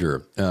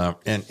wonder,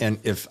 and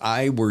if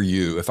I were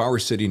you, if I were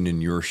sitting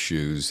in your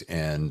shoes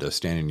and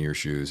standing in your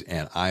shoes,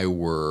 and I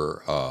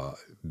were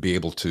be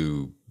able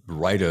to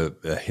write a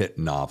hit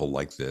novel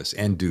like this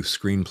and do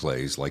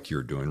screenplays like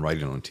you're doing,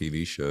 writing on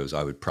TV shows,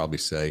 I would probably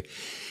say,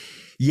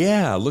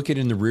 yeah, looking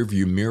in the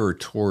rearview mirror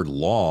toward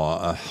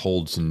law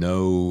holds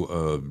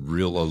no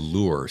real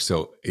allure.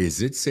 So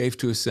is it safe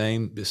to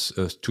assume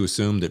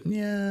that,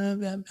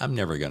 yeah, I'm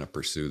never going to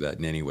pursue that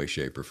in any way,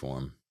 shape, or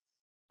form?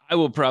 I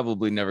will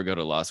probably never go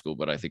to law school,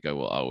 but I think I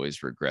will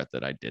always regret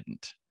that I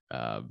didn't.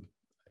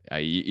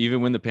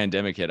 Even when the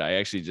pandemic hit, I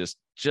actually just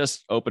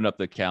opened up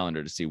the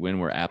calendar to see when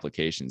were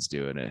applications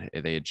due, and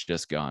they had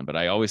just gone. But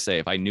I always say,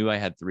 if I knew I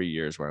had 3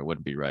 years where I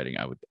wouldn't be writing,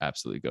 I would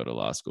absolutely go to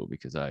law school,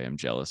 because I am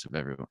jealous of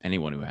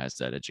anyone who has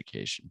that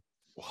education.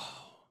 Wow.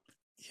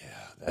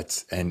 Yeah,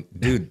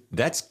 dude,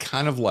 that's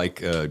kind of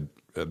like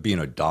being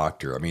a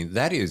doctor. I mean,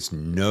 that is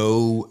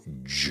no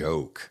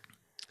joke.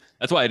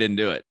 That's why I didn't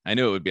do it. I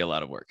knew it would be a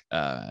lot of work,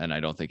 and I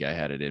don't think I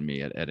had it in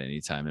me at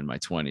any time in my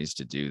 20s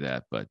to do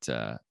that. But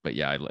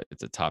yeah,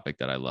 it's a topic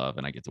that I love,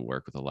 and I get to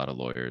work with a lot of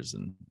lawyers.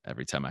 And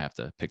every time I have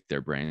to pick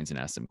their brains and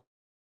ask them,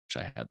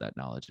 I had that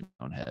knowledge in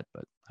my own head,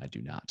 but I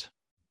do not.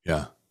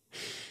 Yeah.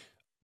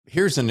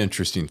 Here's an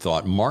interesting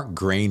thought. Mark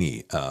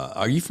Graney.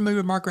 Are you familiar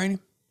with Mark Graney?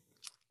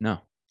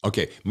 No.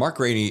 Okay. Mark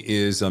Graney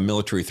is a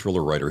military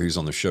thriller writer. He's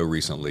on the show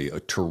recently. A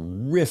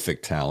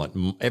terrific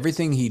talent.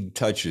 Everything he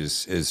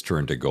touches is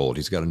turned to gold.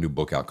 He's got a new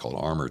book out called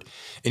Armored.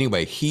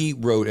 Anyway, he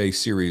wrote a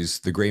series,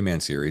 the Gray Man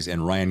series,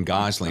 and Ryan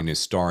Gosling is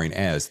starring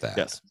as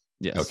that.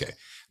 Yes. Okay.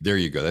 There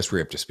you go. That's where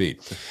you're up to speed.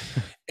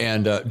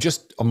 And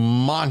just a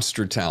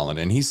monster talent.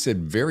 And he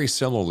said very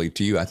similarly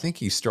to you, I think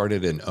he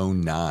started in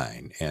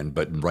 '09,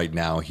 but right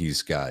now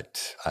he's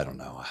got, I don't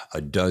know,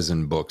 a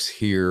dozen books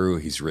here.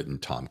 He's written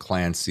Tom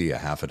Clancy, a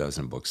half a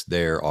dozen books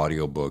there,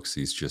 audiobooks.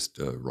 He's just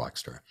a rock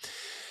star.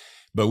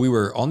 But we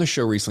were on the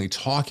show recently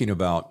talking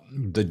about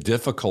the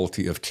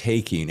difficulty of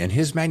taking, and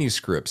his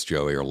manuscripts,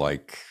 Joey, are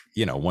like,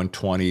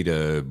 120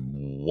 to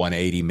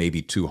 180,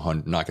 maybe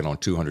 200, knocking on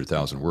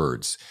 200,000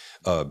 words.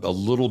 A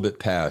little bit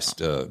past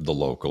the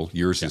local.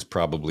 Yours is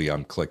probably,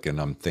 I'm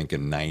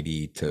thinking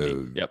 90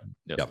 to.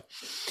 Yep.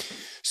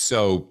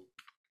 So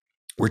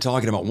we're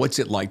talking about what's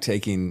it like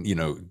taking,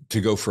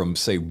 to go from,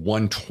 say,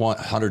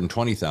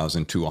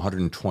 120,000 to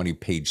 120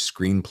 page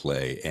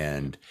screenplay.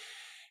 And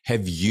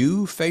have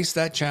you faced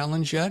that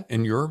challenge yet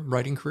in your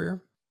writing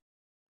career?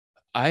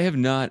 I have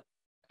not.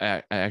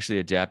 I actually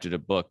adapted a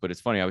book, but it's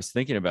funny. I was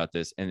thinking about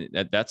this, and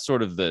that's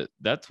sort of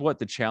that's what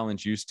the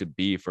challenge used to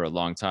be for a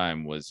long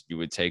time. Was you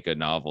would take a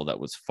novel that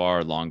was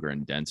far longer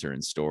and denser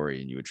in story,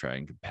 and you would try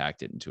and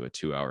compact it into a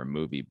 2-hour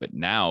movie. But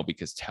now,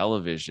 because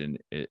television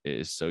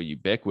is so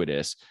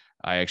ubiquitous,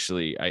 I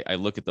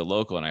look at the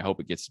local, and I hope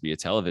it gets to be a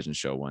television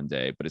show one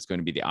day. But it's going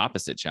to be the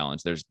opposite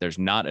challenge. There's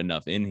not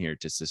enough in here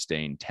to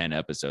sustain 10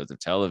 episodes of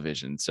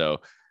television,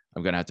 so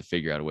I'm going to have to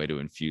figure out a way to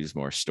infuse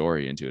more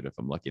story into it if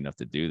I'm lucky enough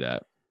to do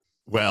that.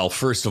 Well,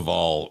 first of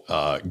all,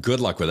 good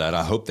luck with that.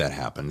 I hope that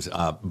happens.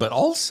 But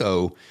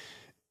also,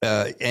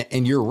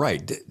 and you're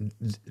right.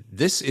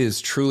 This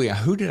is truly,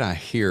 who did I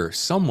hear?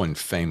 Someone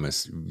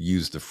famous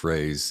use the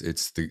phrase,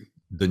 it's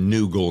the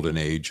new golden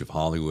age of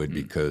Hollywood,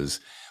 because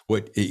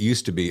what it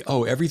used to be,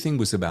 everything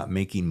was about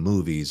making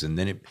movies. And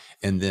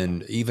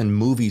then even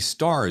movie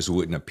stars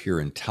wouldn't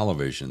appear in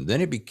television. Then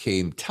it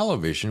became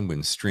television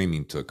when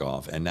streaming took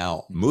off. And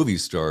now movie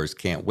stars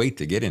can't wait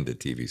to get into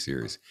TV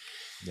series.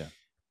 Yeah.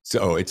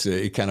 So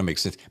it kind of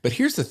makes sense. But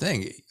here's the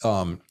thing.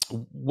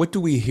 What do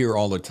we hear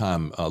all the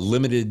time?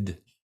 Limited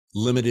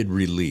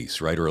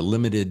release, right? Or a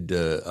limited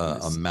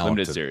amount.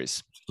 Limited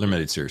series.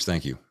 Limited series.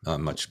 Thank you.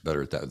 Much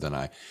better at that than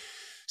I.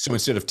 So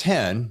instead of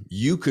 10,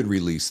 you could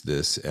release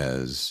this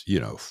as,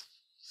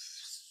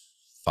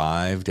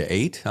 5 to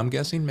 8, I'm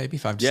guessing, maybe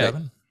 5 to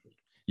 7.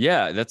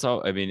 Yeah, that's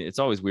all. I mean, it's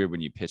always weird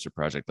when you pitch a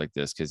project like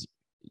this, because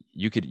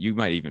you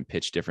might even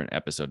pitch different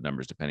episode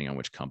numbers depending on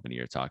which company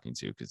you're talking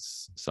to,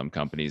 because some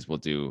companies will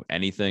do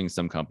anything.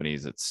 Some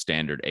companies it's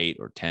standard 8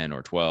 or 10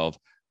 or 12.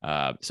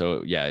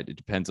 So yeah, it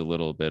depends a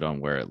little bit on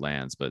where it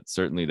lands, but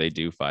certainly they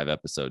do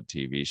 5-episode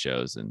TV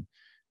shows, and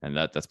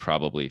that's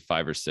probably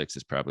 5 or 6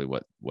 is probably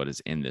what is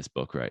in this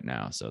book right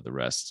now. So the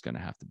rest is going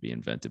to have to be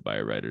invented by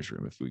a writer's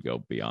room if we go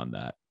beyond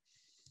that.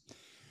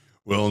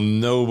 Well,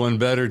 no one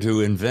better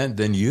to invent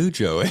than you,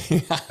 Joey.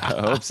 I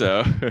hope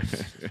so.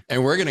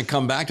 And we're going to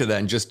come back to that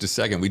in just a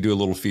second. We do a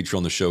little feature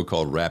on the show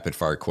called Rapid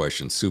Fire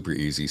Questions. Super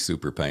easy,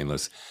 super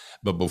painless.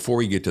 But before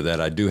we get to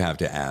that, I do have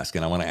to ask,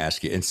 and I want to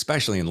ask you,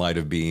 especially in light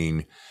of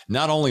being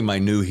not only my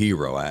new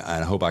hero,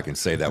 I hope I can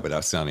say that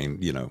without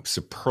sounding,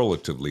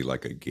 superlatively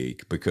like a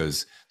geek,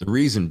 because the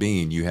reason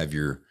being you have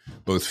your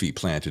both feet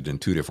planted in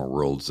 2 different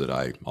worlds that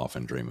I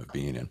often dream of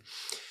being in.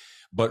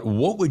 But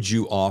what would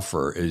you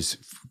offer is,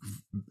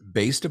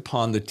 based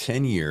upon the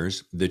 10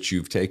 years that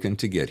you've taken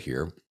to get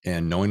here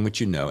and knowing what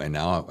you know, and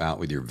now out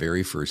with your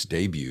very first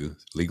debut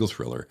legal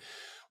thriller,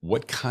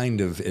 what kind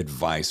of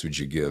advice would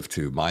you give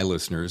to my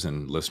listeners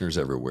and listeners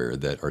everywhere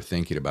that are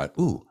thinking about,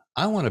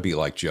 I want to be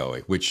like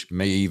Joey, which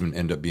may even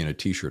end up being a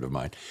t-shirt of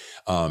mine.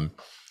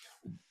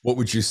 What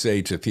would you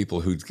say to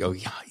people who go,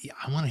 yeah,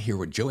 I want to hear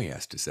what Joey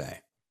has to say?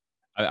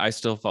 I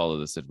still follow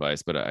this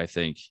advice, but I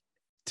think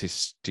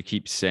to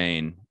keep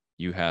saying,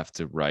 you have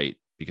to write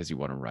because you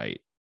want to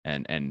write,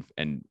 and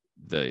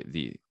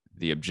the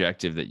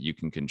objective that you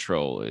can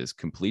control is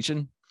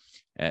completion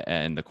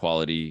and the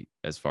quality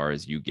as far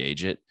as you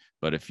gauge it.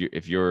 But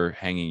if you're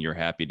hanging your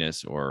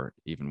happiness, or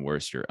even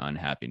worse, your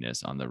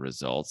unhappiness on the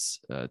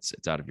results,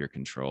 it's out of your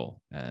control,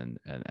 and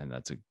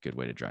that's a good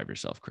way to drive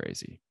yourself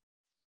crazy.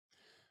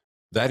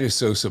 That is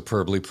so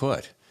superbly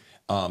put.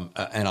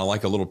 And I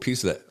like a little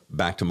piece of that.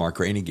 Back to Mark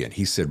Rain again.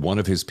 He said one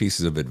of his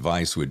pieces of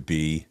advice would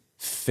be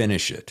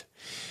finish it.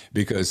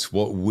 Because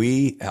what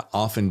we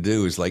often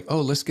do is like,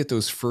 let's get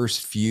those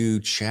first few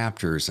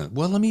chapters, and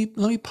let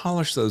me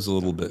polish those a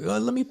little bit.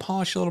 Let me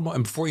polish a little more,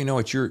 and before you know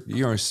it, you're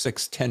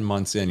 6-10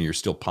 months in, you're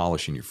still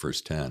polishing your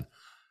first 10.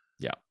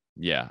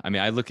 Yeah. I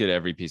mean, I look at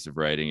every piece of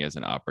writing as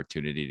an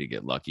opportunity to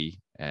get lucky,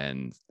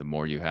 and the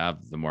more you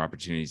have, the more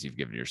opportunities you've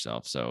given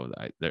yourself. So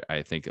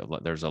I think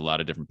there's a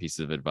lot of different pieces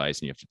of advice,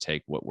 and you have to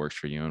take what works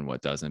for you and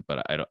what doesn't.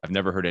 But I've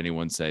never heard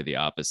anyone say the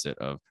opposite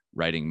of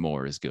writing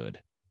more is good.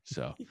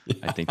 So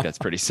I think that's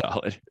pretty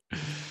solid.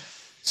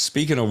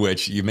 Speaking of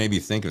which, you made me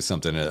think of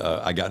something.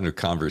 I got into a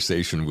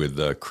conversation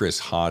with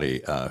Chris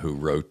Hottie, who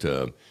wrote,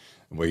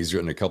 he's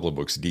written a couple of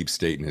books, Deep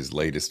State, and his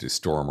latest is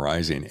Storm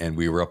Rising. And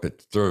we were up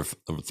at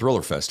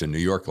Thriller Fest in New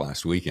York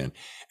last weekend,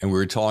 and we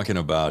were talking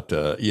about,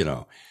 being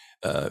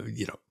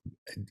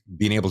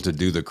able to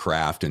do the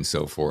craft and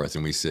so forth.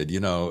 And we said,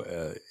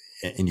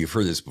 and you've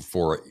heard this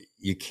before,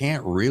 you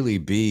can't really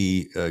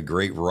be a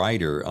great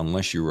writer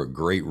unless you're a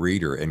great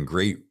reader, and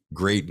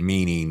great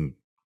meaning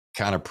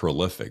kind of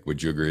prolific.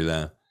 Would you agree with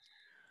that?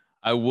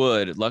 I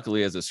would.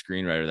 Luckily, as a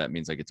screenwriter, that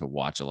means I get to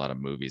watch a lot of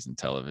movies and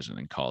television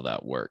and call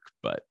that work.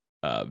 But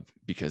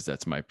because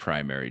that's my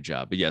primary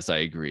job. But yes, I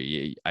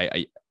agree.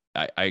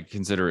 I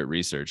consider it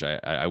research.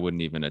 I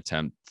wouldn't even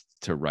attempt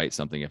to write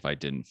something if I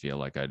didn't feel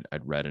like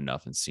I'd read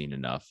enough and seen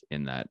enough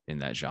in that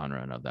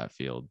genre and of that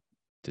field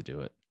to do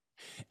it.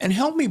 And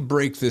help me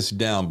break this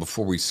down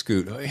before we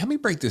scoot. Help me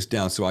break this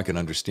down so I can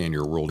understand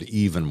your world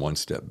even one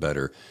step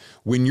better.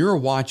 When you're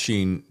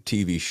watching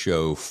TV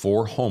show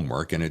for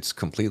homework, and it's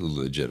completely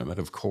legitimate,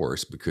 of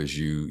course, because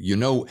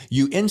you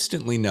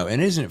instantly know,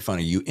 and isn't it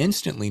funny? You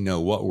instantly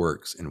know what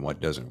works and what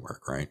doesn't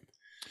work, right?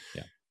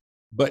 Yeah.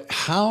 But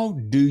how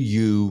do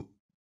you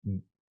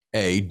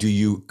do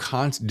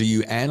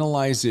you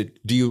analyze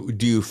it? Do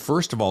you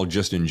first of all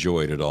just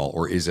enjoy it at all,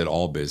 or is it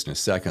all business?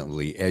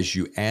 Secondly, as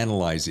you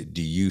analyze it,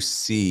 do you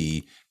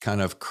see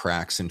kind of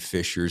cracks and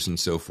fissures and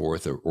so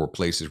forth, or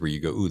places where you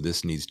go, "Ooh,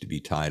 this needs to be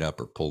tied up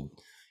or pulled"?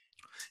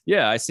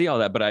 Yeah, I see all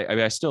that, but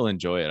I still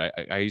enjoy it.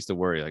 I used to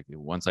worry, like,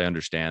 once I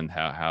understand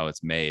how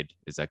it's made,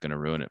 is that going to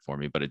ruin it for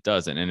me? But it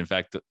doesn't. And in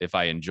fact, if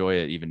I enjoy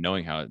it, even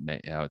knowing how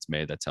it's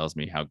made, that tells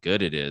me how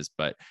good it is.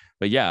 But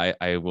yeah,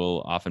 I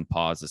will often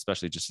pause,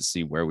 especially just to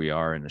see where we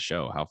are in the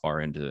show. How far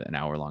into an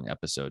hour-long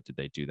episode did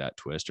they do that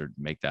twist or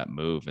make that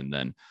move? And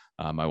then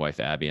my wife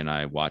Abby and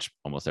I watch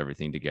almost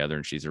everything together,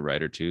 and she's a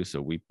writer too,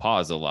 so we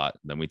pause a lot.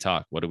 Then we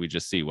talk. What do we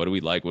just see? What do we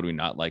like? What do we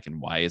not like?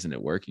 And why isn't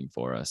it working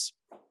for us?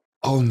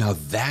 Oh, now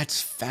that's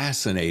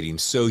fascinating.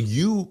 So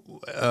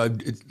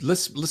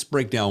let's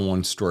break down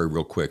one story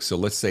real quick. So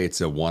let's say it's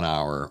a 1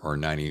 hour or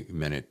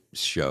 90-minute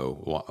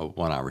show, a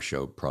 1 hour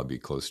show, probably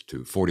close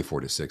to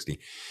 44 to 60.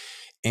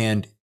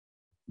 And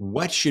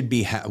what should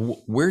be,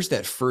 where's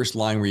that first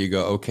line where you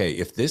go, okay,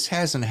 if this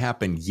hasn't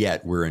happened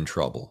yet, we're in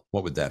trouble?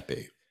 What would that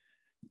be?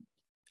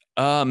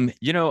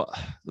 You know,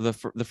 the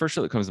first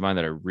show that comes to mind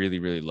that I really,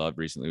 really loved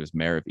recently was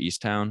Mayor of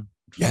Easttown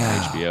from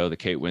Yeah. HBO, the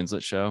Kate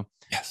Winslet show.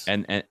 Yes.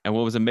 And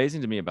what was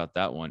amazing to me about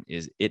that one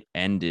is it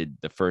ended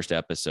the first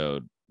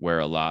episode where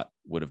a lot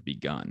would have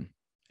begun.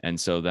 And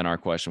so then our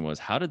question was,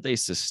 how did they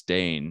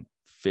sustain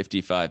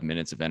 55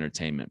 minutes of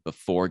entertainment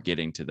before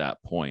getting to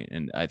that point?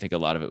 And I think a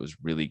lot of it was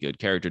really good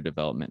character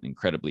development,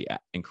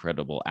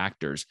 incredible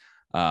actors.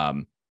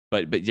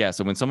 But yeah,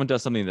 so when someone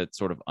does something that's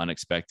sort of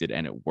unexpected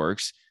and it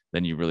works,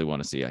 then you really want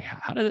to see, like,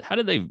 how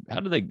did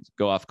they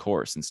go off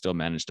course and still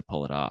manage to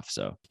pull it off?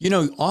 So,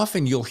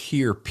 often you'll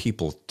hear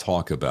people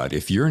talk about,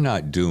 if you're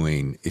not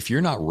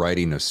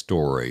writing a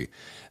story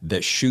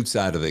that shoots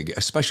out of the,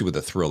 especially with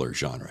the thriller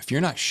genre, if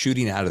you're not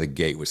shooting out of the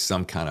gate with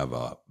some kind of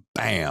a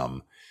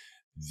bam,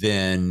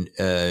 then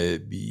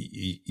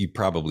you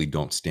probably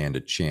don't stand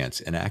a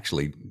chance. And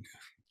actually,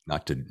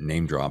 not to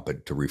name drop,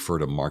 but to refer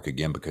to Mark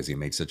again, because he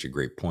made such a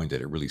great point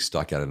that it really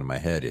stuck out into my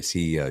head, is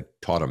he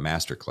taught a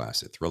master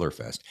class at Thriller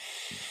Fest.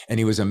 And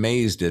he was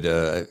amazed at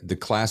the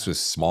class was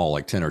small,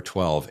 like 10 or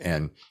 12,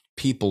 and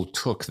people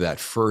took that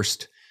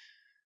first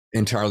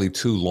entirely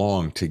too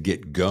long to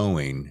get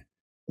going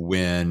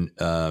when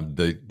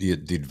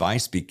the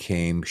advice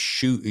became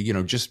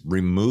just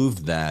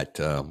remove that,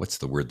 what's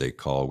the word they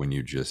call when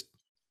you just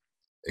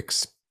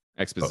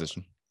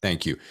exposition.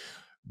 Thank you.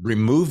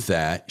 Remove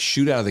that,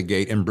 shoot out of the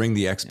gate, and bring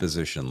the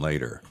exposition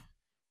later.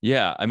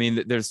 Yeah, I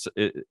mean,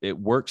 it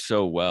works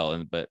so well,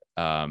 and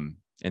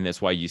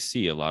that's why you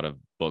see a lot of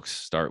books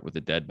start with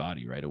a dead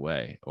body right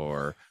away,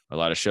 or a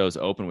lot of shows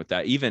open with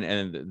that. Even,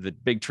 and the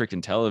big trick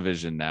in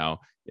television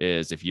now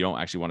is, if you don't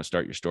actually want to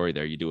start your story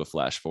there, you do a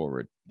flash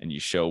forward and you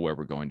show where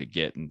we're going to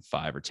get in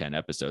 5 or 10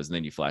 episodes, and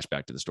then you flash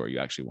back to the story you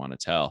actually want to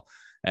tell.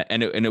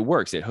 And it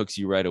works. It hooks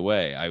you right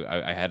away.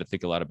 I had to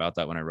think a lot about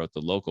that when I wrote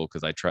The Local,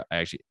 because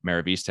Mayor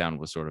of Easttown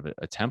was sort of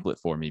a template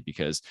for me,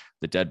 because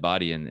the dead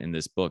body in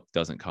this book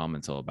doesn't come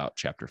until about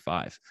chapter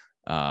 5.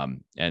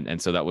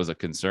 And so that was a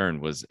concern,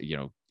 was,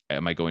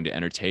 am I going to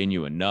entertain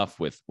you enough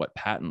with what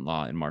patent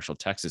law in Marshall,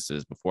 Texas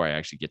is before I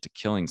actually get to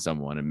killing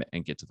someone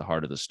and get to the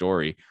heart of the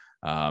story?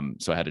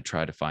 So I had to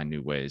try to find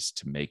new ways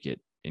to make it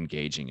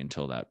engaging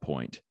until that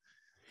point.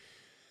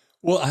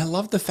 Well, I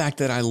love the fact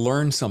that I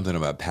learned something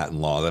about patent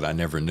law that I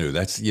never knew.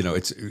 That's,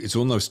 it's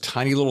one of those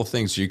tiny little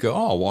things you go,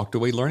 oh, I walked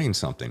away learning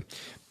something.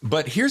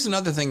 But here's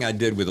another thing I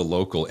did with The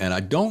Local, and I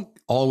don't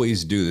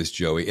always do this,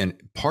 Joey.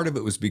 And part of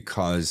it was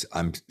because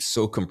I'm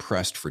so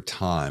compressed for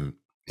time.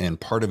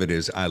 And part of it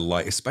is I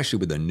like, especially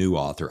with a new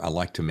author, I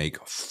like to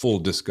make full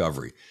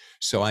discovery.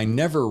 So I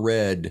never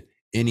read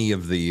any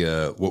of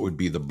the, what would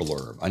be the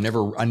blurb. I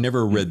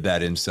never read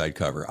that inside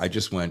cover. I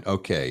just went,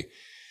 okay,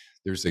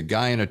 there's a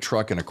guy in a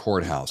truck in a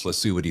courthouse. Let's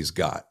see what he's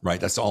got, right?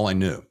 That's all I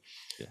knew.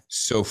 Yeah.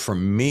 So for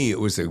me, it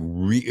was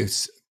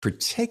it's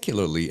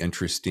particularly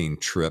interesting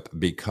trip,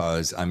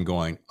 because I'm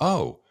going,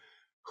 oh,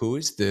 who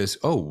is this?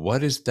 Oh,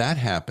 what is that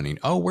happening?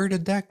 Oh, where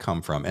did that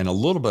come from? And a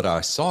little bit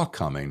I saw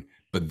coming,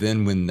 but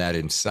then when that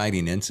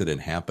inciting incident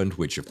happened,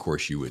 which of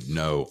course you would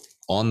know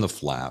on the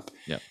flap,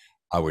 yeah,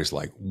 I was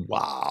like,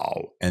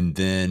 wow. And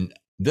then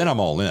I'm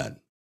all in.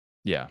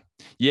 Yeah.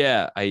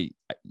 Yeah,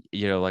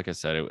 like I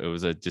said, it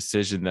was a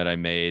decision that I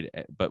made.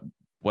 But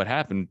what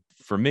happened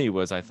for me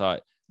was I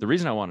thought the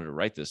reason I wanted to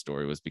write this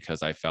story was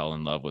because I fell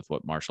in love with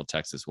what Marshall,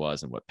 Texas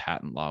was and what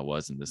patent law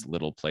was in this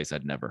little place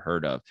I'd never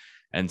heard of.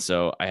 And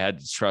so I had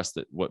to trust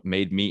that what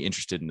made me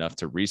interested enough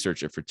to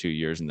research it for 2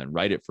 years and then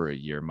write it for a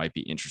year might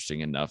be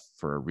interesting enough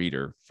for a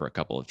reader for a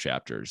couple of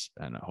chapters.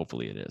 And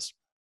hopefully it is.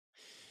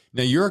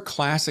 Now, you're a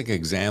classic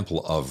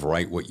example of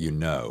write what you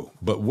know,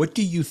 but what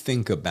do you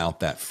think about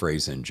that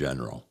phrase in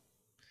general?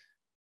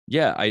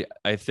 Yeah,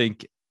 I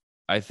think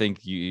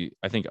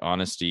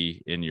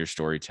honesty in your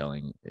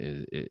storytelling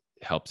it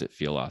helps it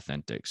feel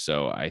authentic.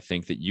 So I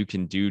think that you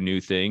can do new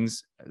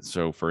things.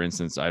 So for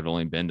instance, I've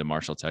only been to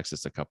Marshall,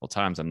 Texas a couple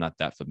times. I'm not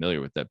that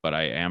familiar with it, but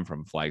I am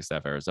from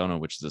Flagstaff, Arizona,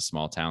 which is a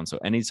small town. So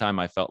anytime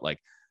I felt like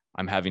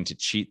I'm having to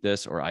cheat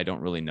this or I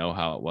don't really know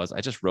how it was, I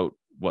just wrote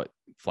what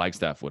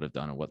Flagstaff would have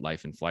done or what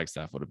life in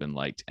Flagstaff would have been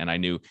like. And I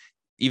knew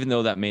even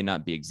though that may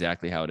not be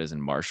exactly how it is in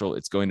Marshall,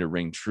 it's going to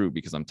ring true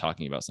because I'm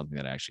talking about something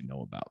that I actually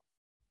know about.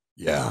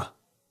 Yeah.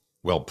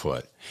 Well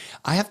put.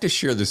 I have to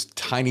share this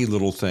tiny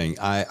little thing.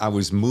 I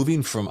was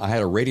moving I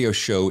had a radio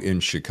show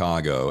in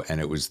Chicago, and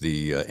it was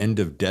the end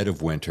of dead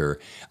of winter.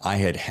 I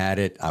had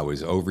it. I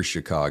was over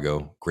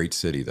Chicago, great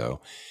city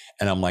though.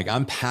 And I'm like,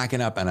 I'm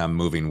packing up and I'm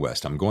moving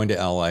west. I'm going to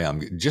LA.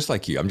 I'm just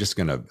like you.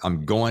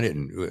 I'm going it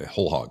and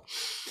whole hog.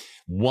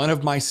 One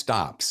of my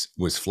stops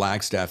was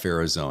Flagstaff,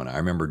 Arizona. I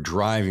remember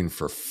driving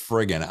for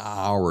friggin'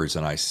 hours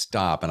and I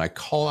stopped and I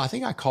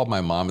think I called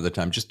my mom at the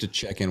time just to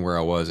check in where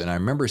I was. And I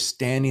remember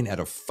standing at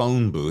a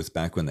phone booth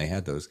back when they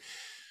had those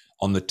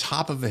on the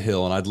top of a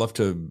hill. And I'd love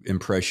to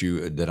impress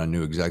you that I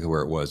knew exactly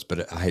where it was, but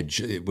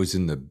it was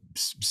in the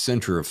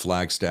center of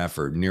Flagstaff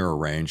or near a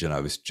range. And I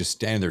was just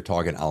standing there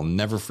talking. I'll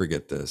never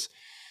forget this.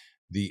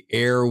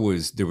 There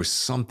was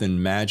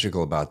something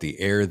magical about the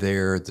air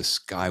there. The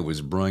sky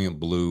was brilliant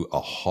blue. A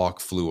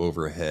hawk flew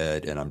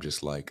overhead. And I'm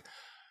just like,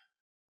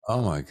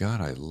 oh my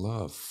God, I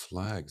love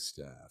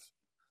Flagstaff.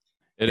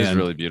 It is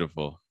really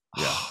beautiful.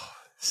 Yeah.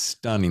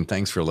 Stunning.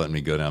 Thanks for letting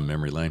me go down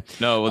memory lane.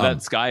 No, well,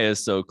 that sky is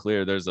so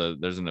clear. There's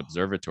an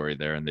observatory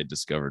there, and they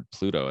discovered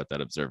Pluto at that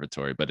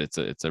observatory. But it's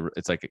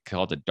like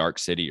called a dark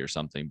city or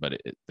something.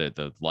 But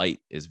the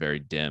light is very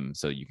dim,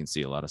 so you can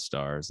see a lot of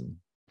stars. And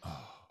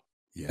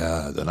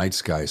yeah, the night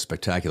sky is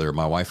spectacular.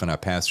 My wife and I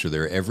pass through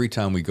there every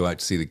time we go out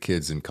to see the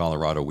kids in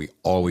Colorado. We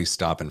always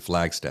stop in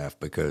Flagstaff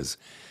because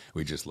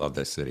we just love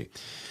that city.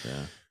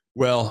 Yeah.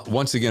 Well,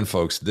 once again,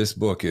 folks, this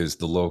book is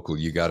The Local.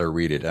 You got to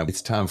read it.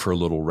 It's time for a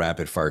little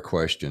rapid fire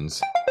questions,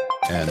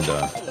 and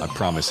I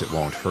promise it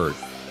won't hurt.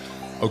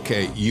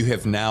 Okay, you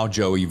have now,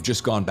 Joey, you've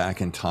just gone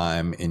back in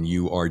time and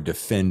you are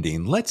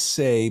defending, let's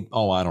say,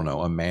 I don't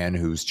know, a man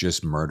who's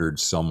just murdered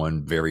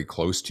someone very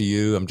close to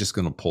you. I'm just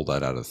going to pull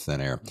that out of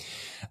thin air.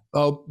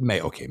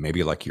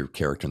 Maybe like your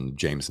character in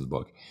James in the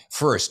book.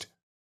 First,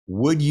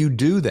 would you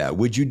do that?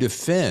 Would you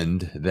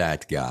defend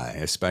that guy,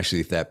 especially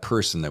if that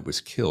person that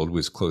was killed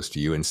was close to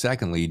you? And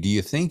secondly, do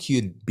you think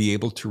you'd be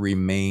able to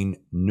remain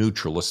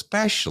neutral,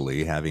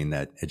 especially having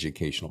that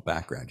educational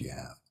background you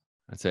have?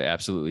 I'd say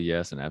absolutely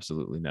yes and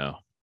absolutely no.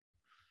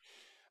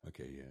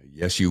 Okay, yeah.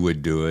 Yes, you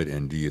would do it.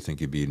 And do you think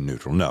you'd be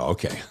neutral? No,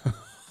 okay.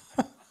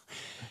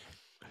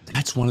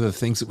 That's one of the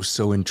things that was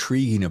so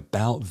intriguing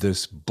about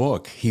this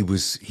book.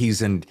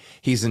 He's in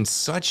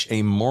such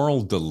a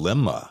moral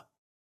dilemma.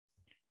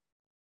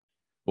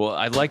 Well,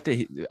 I liked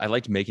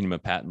making him a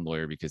patent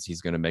lawyer because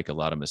he's going to make a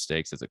lot of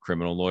mistakes as a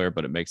criminal lawyer,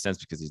 but it makes sense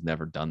because he's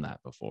never done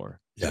that before.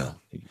 Yeah.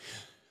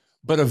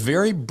 But a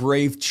very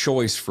brave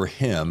choice for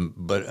him,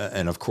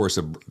 and of course,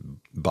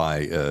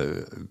 by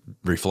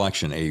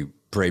reflection, a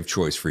brave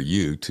choice for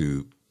you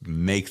to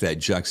make that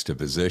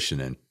juxtaposition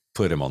and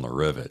put him on the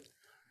rivet.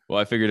 Well,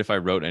 I figured if I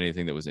wrote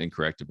anything that was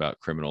incorrect about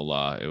criminal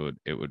law, it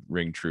would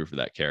ring true for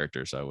that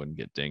character, so I wouldn't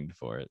get dinged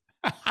for it.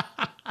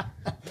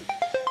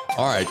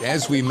 All right.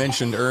 As we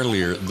mentioned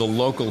earlier, The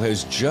Local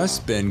has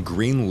just been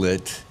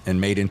greenlit and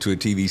made into a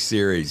TV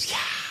series.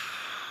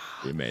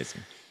 Yeah.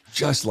 Amazing.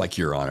 Just like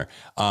Your Honor.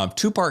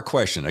 Two-part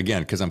question,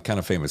 again, because I'm kind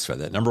of famous for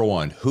that. Number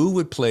one, who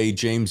would play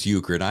James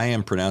Euchre? I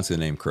am pronouncing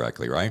the name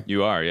correctly, right?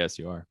 You are. Yes,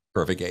 you are.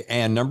 Perfect.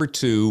 And number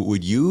two,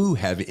 would you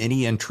have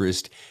any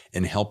interest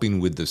in helping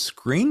with the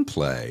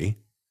screenplay?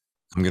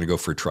 I'm going to go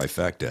for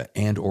trifecta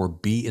and or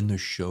be in the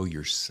show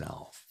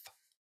yourself.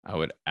 I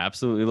would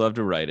absolutely love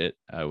to write it.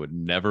 I would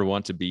never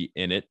want to be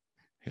in it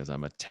because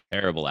I'm a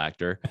terrible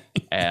actor.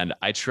 And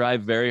I try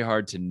very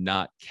hard to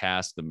not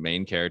cast the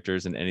main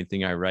characters in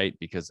anything I write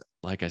because,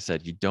 like I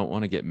said, you don't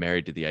want to get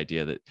married to the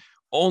idea that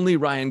only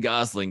Ryan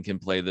Gosling can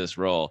play this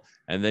role.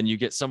 And then you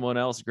get someone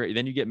else great.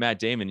 Then you get Matt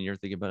Damon and you're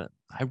thinking about it.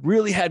 I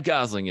really had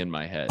Gosling in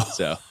my head.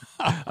 So,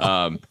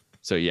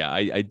 yeah,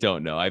 I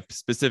don't know. I've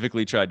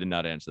specifically tried to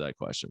not answer that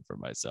question for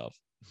myself.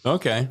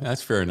 Okay,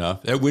 that's fair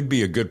enough. That would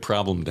be a good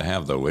problem to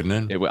have, though,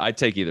 wouldn't it? I'd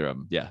take either of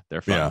them. Yeah,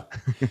 they're fun.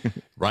 Yeah.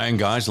 Ryan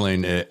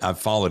Gosling, I've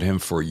followed him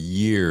for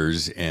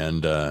years,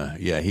 and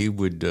he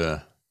would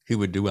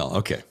do well.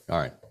 Okay, all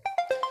right.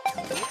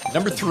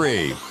 Number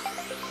three,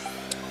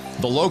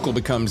 The Local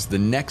becomes the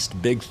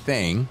next big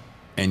thing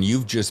And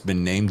you've just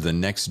been named the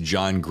next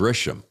John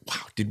Grisham.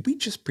 Wow, did we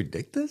just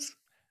predict this?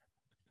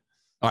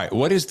 All right,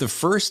 what is the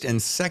first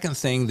and second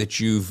thing that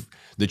you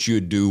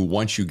would do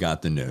once you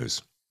got the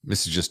news?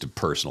 This is just a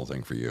personal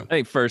thing for you. I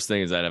think first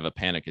thing is I'd have a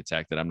panic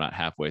attack that I'm not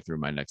halfway through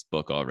my next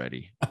book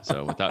already.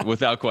 So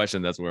without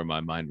question, that's where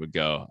my mind would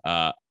go.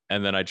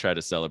 And then I try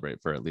to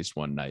celebrate for at least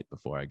one night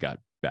before I got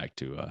back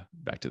to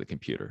the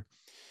computer.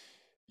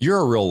 You're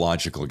a real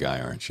logical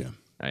guy, aren't you?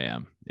 I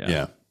am.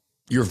 Yeah.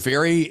 You're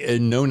very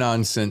no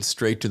nonsense,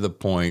 straight to the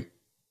point,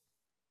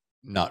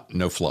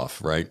 no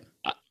fluff, right?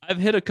 I've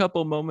hit a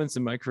couple moments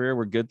in my career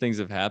where good things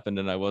have happened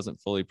and I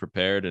wasn't fully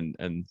prepared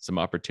and some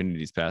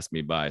opportunities passed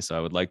me by. So I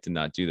would like to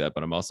not do that,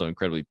 but I'm also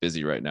incredibly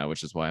busy right now,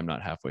 which is why I'm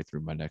not halfway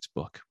through my next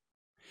book.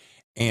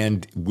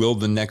 And will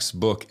the next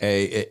book,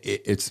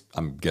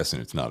 I'm guessing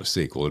it's not a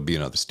sequel, it'd be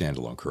another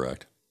standalone,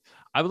 correct?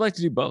 I would like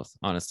to do both,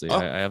 honestly. Oh.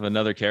 I have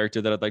another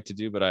character that I'd like to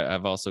do, but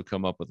I've also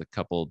come up with a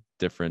couple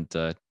different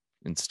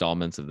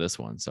installments of this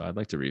one. So I'd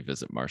like to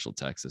revisit Marshall,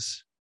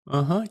 Texas.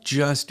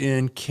 Just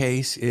in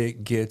case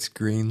it gets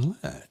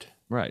greenlit.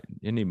 Right.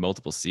 You need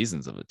multiple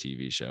seasons of a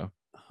TV show.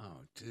 Oh,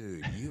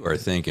 dude, you are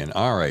thinking.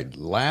 All right,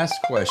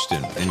 last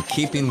question. In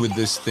keeping with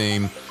this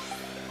theme,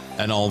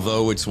 and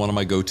although it's one of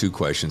my go-to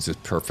questions, it's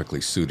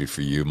perfectly suited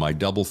for you. My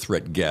double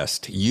threat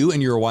guest. You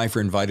and your wife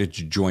are invited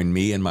to join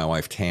me and my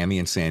wife Tammy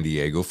in San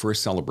Diego for a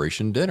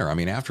celebration dinner. I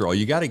mean, after all,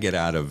 you got to get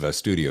out of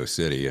Studio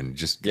City and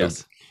just go.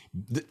 Yes.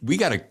 We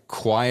got a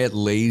quiet,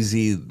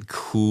 lazy,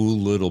 cool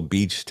little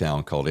beach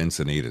town called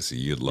Encinitas. So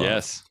you'd love.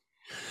 Yes.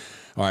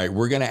 All right,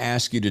 we're going to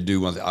ask you to do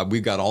one.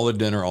 We've got all the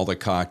dinner, all the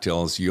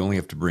cocktails. You only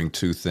have to bring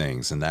two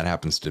things, and that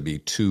happens to be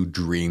two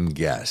dream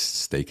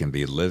guests. They can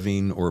be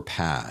living or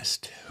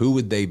past. Who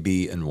would they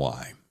be and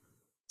why?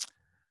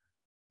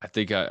 I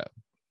think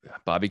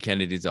Bobby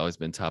Kennedy's always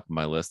been top of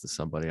my list as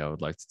somebody I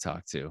would like to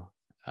talk to.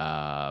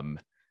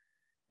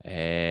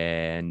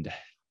 And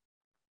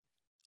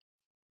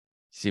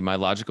see, my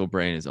logical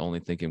brain is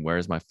only thinking, where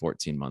is my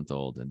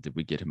 14-month-old? And did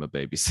we get him a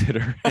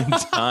babysitter in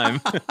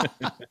time?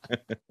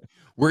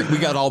 We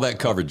got all that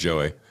covered,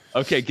 Joey.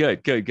 Okay,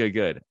 good.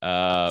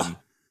 I'd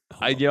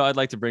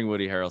like to bring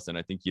Woody Harrelson.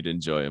 I think you'd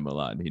enjoy him a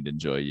lot and he'd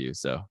enjoy you.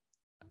 So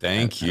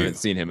thank you. I haven't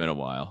seen him in a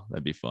while.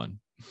 That'd be fun.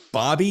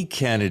 Bobby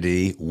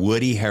Kennedy,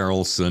 Woody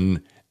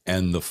Harrelson,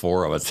 and the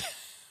four of us.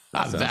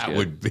 That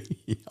would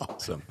be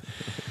awesome.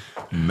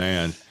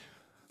 Man.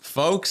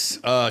 Folks,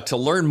 to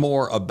learn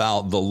more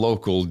about The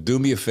Local, do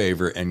me a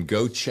favor and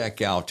go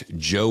check out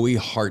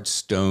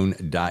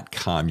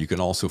joeyhartstone.com. You can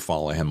also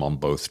follow him on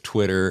both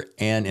Twitter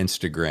and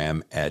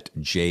Instagram at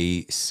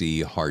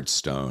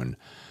JCHartstone.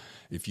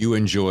 If you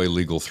enjoy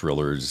legal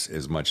thrillers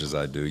as much as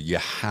I do, you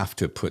have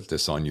to put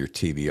this on your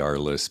TBR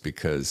list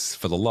because,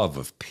 for the love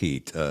of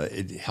Pete,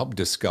 it helped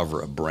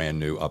discover a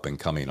brand new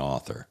up-and-coming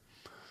author.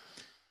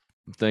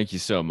 Thank you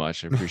so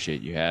much. I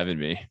appreciate you having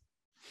me.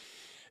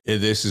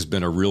 This has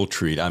been a real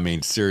treat. I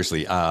mean,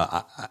 seriously,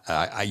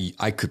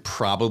 I could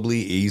probably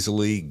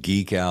easily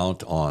geek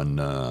out on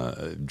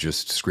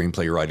just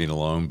screenplay writing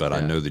alone, but yeah.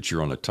 I know that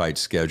you're on a tight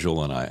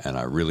schedule, and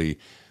I really,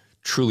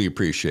 truly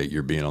appreciate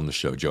your being on the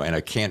show, Joe. And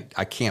I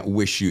can't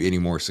wish you any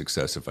more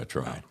success if I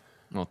tried.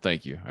 Well,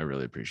 thank you. I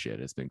really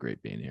appreciate it. It's been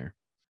great being here.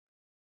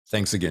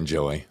 Thanks again,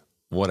 Joey.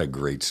 What a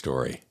great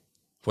story.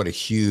 What a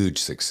huge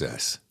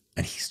success.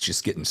 And he's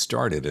just getting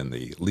started in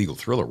the legal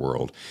thriller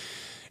world,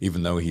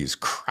 even though he's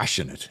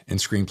crushing it in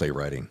screenplay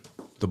writing.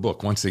 The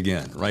book, once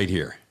again, right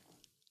here.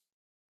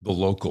 The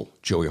Local,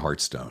 Joey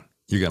Hartstone.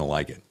 You're going to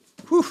like it.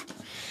 Whew.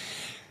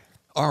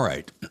 All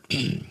right.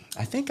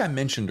 I think I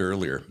mentioned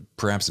earlier,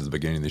 perhaps at the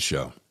beginning of the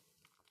show,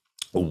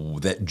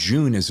 that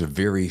June is a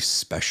very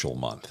special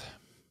month.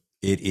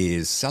 It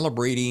is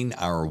celebrating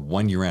our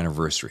 1-year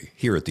anniversary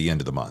here at the end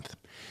of the month.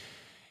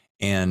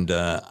 And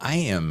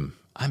I'm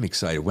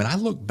excited. When I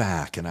look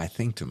back and I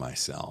think to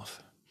myself,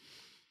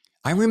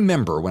 I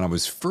remember when I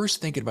was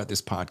first thinking about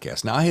this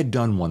podcast. Now, I had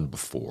done one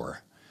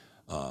before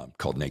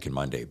called Naked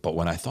Monday, but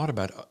when I thought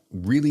about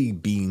really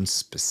being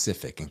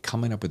specific and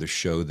coming up with a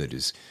show that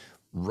is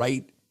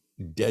right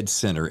dead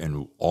center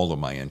in all of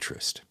my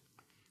interest,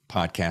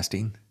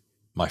 podcasting,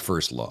 my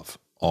first love,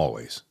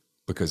 always,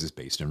 because it's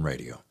based in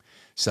radio.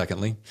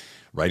 Secondly,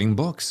 writing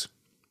books,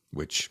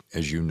 which,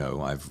 as you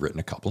know, I've written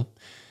a couple.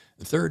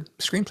 Third,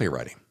 screenplay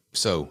writing.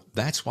 So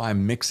that's why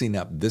I'm mixing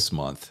up this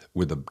month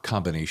with a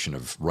combination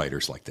of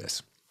writers like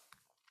this.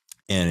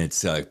 And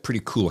it's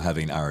pretty cool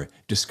having our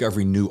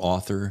Discovering New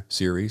Author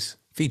series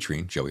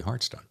featuring Joey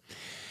Hartstone.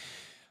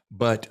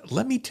 But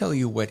let me tell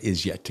you what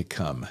is yet to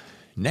come.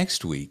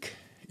 Next week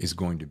is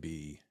going to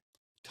be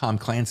Tom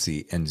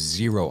Clancy and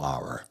 0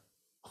 Hour.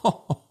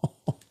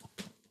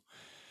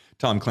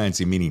 Tom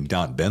Clancy meaning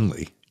Don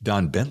Bentley.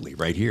 Don Bentley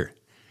right here.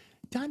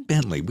 Don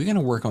Bentley, we're going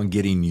to work on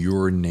getting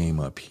your name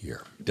up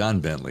here. Don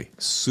Bentley,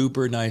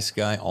 super nice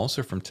guy,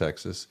 also from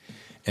Texas,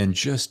 and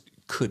just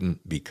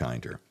couldn't be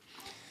kinder.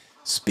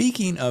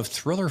 Speaking of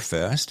Thriller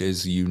Fest,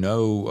 as you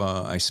know,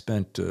 I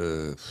spent,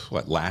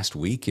 last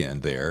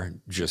weekend there,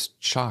 just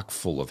chock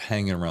full of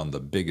hanging around the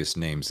biggest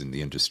names in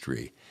the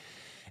industry.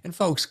 And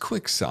folks,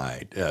 quick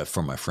side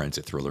from my friends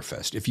at Thriller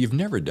Fest. If you've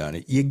never done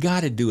it, you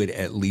got to do it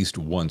at least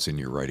once in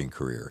your writing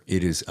career.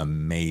 It is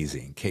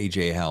amazing.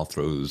 KJ Hal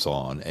throws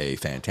on a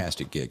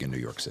fantastic gig in New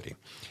York City.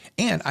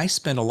 And I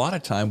spent a lot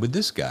of time with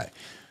this guy.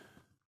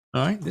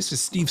 All right, this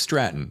is Steve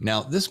Stratton.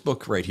 Now, this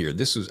book right here,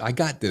 I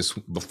got this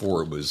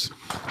before it was,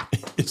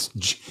 it's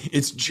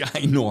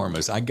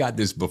ginormous. I got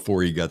this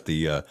before he got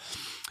the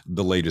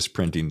latest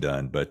printing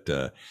done, but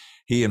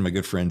he and my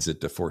good friends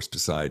at Force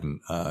Poseidon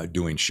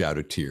doing Shout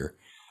a Tear.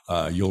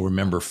 You'll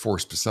remember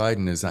Force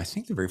Poseidon is, I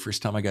think the very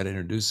first time I got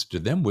introduced to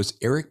them was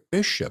Eric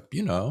Bishop,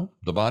 you know,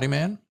 the body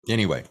man.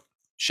 Anyway,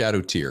 Shout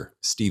a Tear,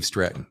 Steve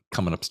Stratton,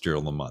 coming up still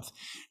in the month.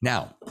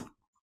 Now,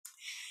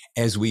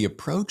 as we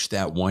approach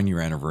that 1 year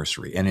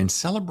anniversary, and in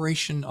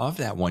celebration of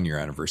that 1 year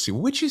anniversary,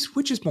 which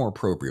is more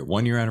appropriate,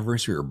 1 year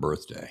anniversary or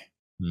birthday?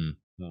 Well,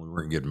 we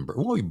weren't getting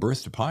we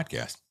birthed a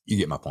podcast. You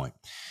get my point.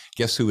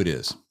 Guess who it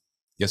is?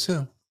 Guess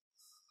who?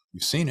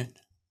 You've seen it.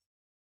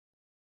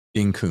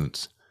 Dean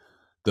Koontz,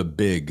 The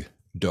Big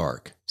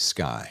Dark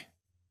Sky.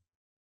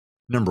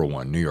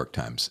 #1 New York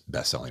Times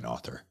bestselling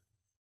author.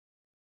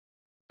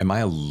 Am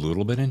I a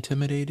little bit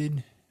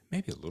intimidated?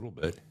 Maybe a little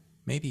bit.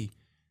 Maybe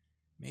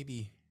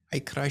I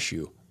crush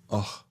you.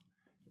 Oh,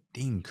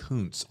 Dean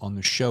Koontz on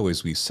the show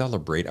as we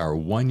celebrate our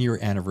 1 year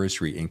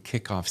anniversary and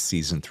kick off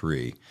season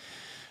 3.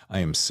 I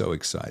am so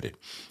excited.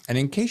 And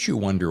in case you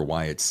wonder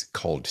why it's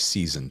called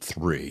season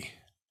 3,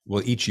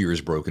 well, each year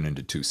is broken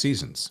into 2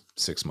 seasons,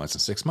 6 months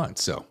and 6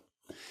 months. So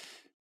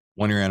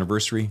 1 year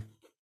anniversary,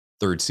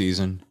 3rd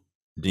season,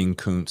 Dean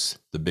Koontz,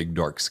 The Big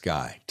Dark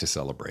Sky to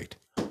celebrate.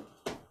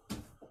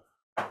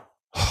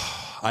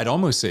 I'd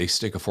almost say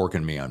stick a fork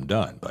in me, I'm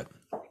done, but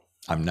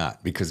I'm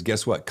not, because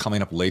guess what?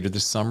 Coming up later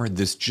this summer,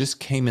 this just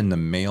came in the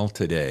mail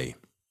today.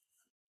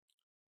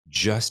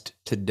 Just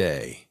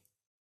today.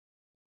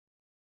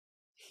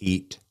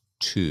 Heat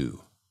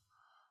 2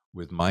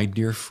 with my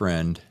dear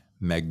friend,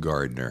 Meg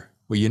Gardner.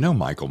 Well, you know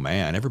Michael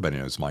Mann. Everybody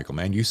knows Michael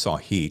Mann. You saw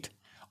Heat.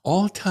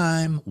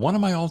 One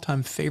of my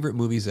all-time favorite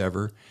movies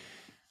ever.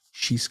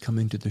 She's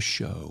coming to the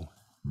show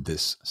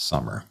this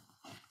summer.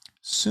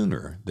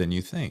 Sooner than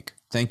you think.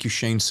 Thank you,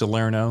 Shane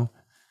Salerno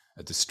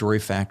at the Story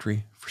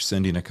Factory for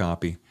sending a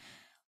copy.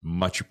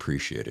 Much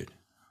appreciated.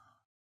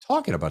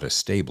 Talking about a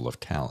stable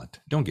of talent.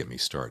 Don't get me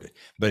started.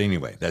 But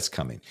anyway, that's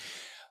coming.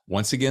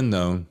 Once again,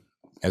 though,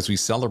 as we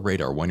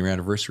celebrate our 1 year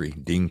anniversary,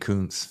 Dean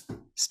Koontz,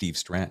 Steve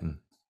Stratton,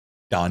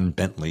 Don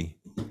Bentley,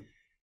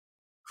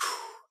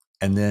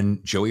 and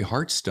then Joey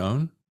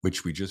Hartstone,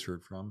 which we just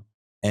heard from,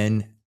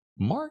 and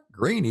Mark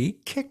Graney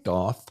kicked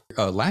off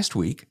last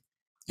week,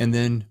 and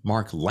then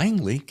Mark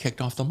Langley kicked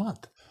off the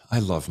month. I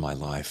love my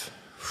life.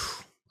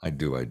 I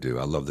do.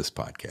 I love this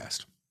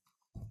podcast.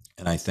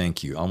 And I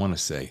thank you. I want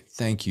to say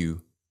thank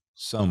you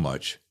so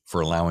much for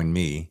allowing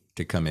me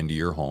to come into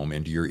your home,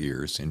 into your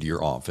ears, into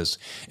your office,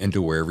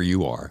 into wherever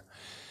you are,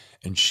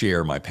 and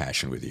share my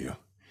passion with you.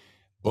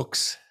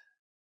 Books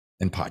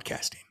and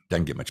podcasting.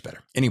 Doesn't get much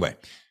better. Anyway,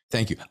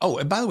 thank you. Oh,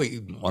 and by the way,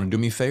 you want to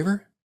do me a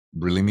favor?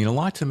 Really mean a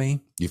lot to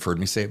me. You've heard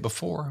me say it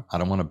before. I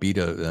don't want to beat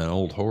an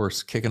old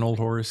horse, kick an old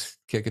horse,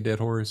 kick a dead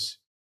horse.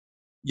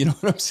 You know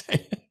what I'm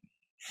saying?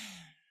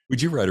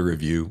 Would you write a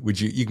review?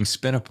 You can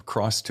spin up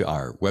across to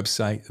our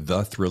website,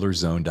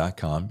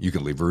 thethhrillerzone.com. You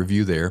can leave a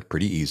review there,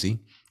 pretty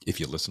easy.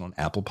 If you listen on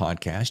Apple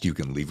Podcast, you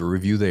can leave a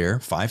review there.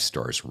 5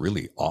 stars,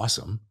 really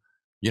awesome.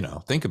 You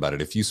know, think about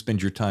it. If you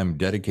spend your time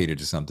dedicated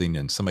to something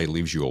and somebody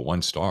leaves you a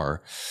 1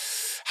 star,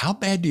 how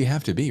bad do you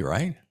have to be,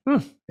 right?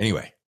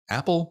 Anyway,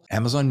 Apple,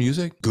 Amazon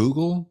Music,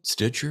 Google,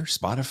 Stitcher,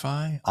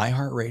 Spotify,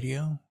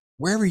 iHeartRadio,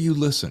 wherever you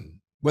listen,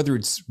 whether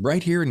it's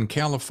right here in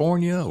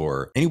California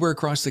or anywhere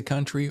across the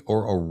country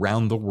or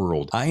around the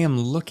world. I am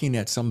looking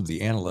at some of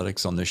the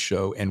analytics on this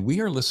show, and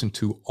we are listened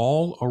to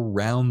all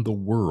around the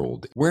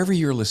world. Wherever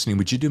you're listening,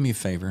 would you do me a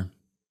favor?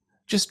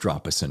 Just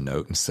drop us a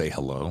note and say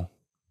hello.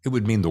 It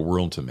would mean the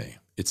world to me.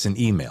 It's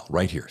an email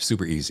right here,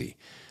 super easy.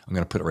 I'm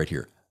going to put it right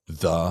here,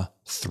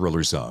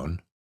 thethhrillerzone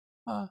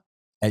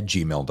at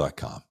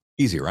gmail.com.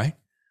 Easy, right?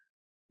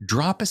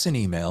 Drop us an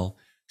email,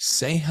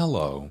 say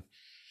hello.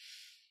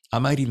 I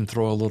might even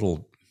throw a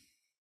little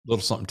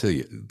something to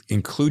you.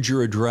 Include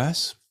your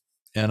address,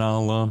 and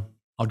I'll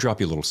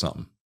drop you a little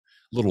something,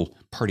 a little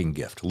parting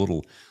gift, a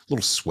little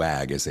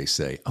swag, as they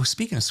say. Oh,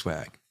 speaking of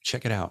swag,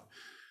 check it out.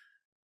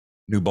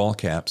 New ball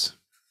caps.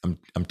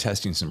 I'm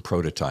testing some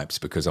prototypes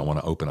because I want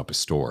to open up a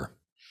store.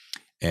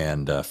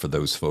 And for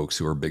those folks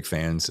who are big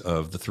fans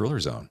of the Thriller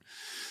Zone,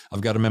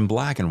 I've got them in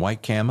black and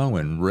white camo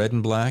and red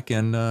and black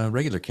and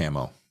regular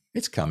camo.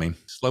 It's coming,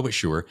 slow but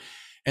sure.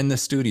 And the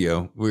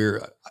studio,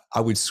 I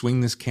would swing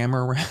this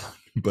camera around,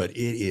 but it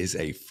is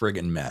a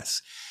friggin'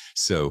 mess.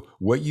 So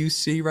what you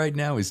see right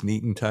now is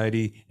neat and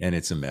tidy, and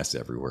it's a mess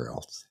everywhere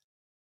else.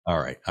 All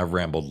right, I've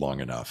rambled long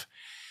enough.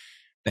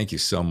 Thank you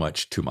so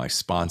much to my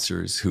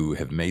sponsors who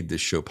have made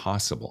this show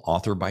possible.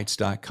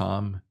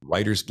 AuthorBytes.com,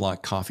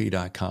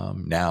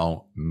 WritersBlockCoffee.com,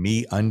 now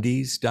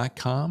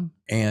MeUndies.com,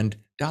 and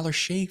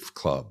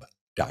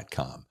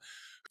DollarShaveClub.com.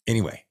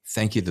 Anyway,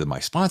 thank you to my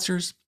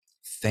sponsors.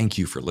 Thank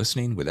you for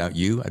listening. Without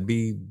you, I'd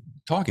be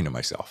talking to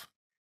myself.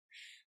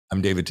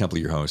 I'm David Temple,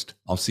 your host.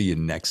 I'll see you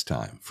next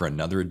time for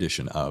another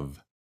edition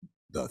of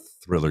The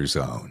Thriller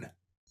Zone.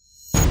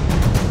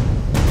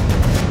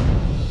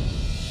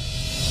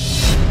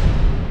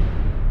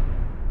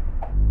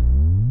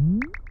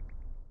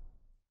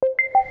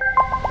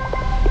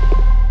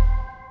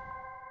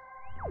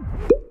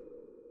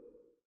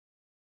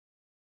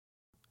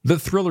 The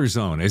Thriller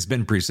Zone has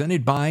been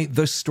presented by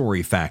The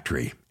Story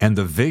Factory and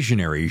the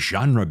visionary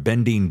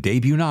genre-bending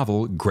debut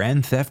novel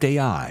Grand Theft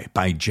AI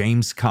by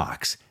James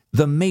Cox.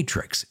 The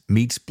Matrix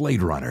meets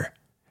Blade Runner.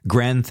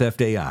 Grand Theft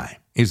AI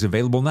is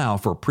available now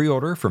for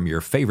pre-order from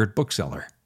your favorite bookseller.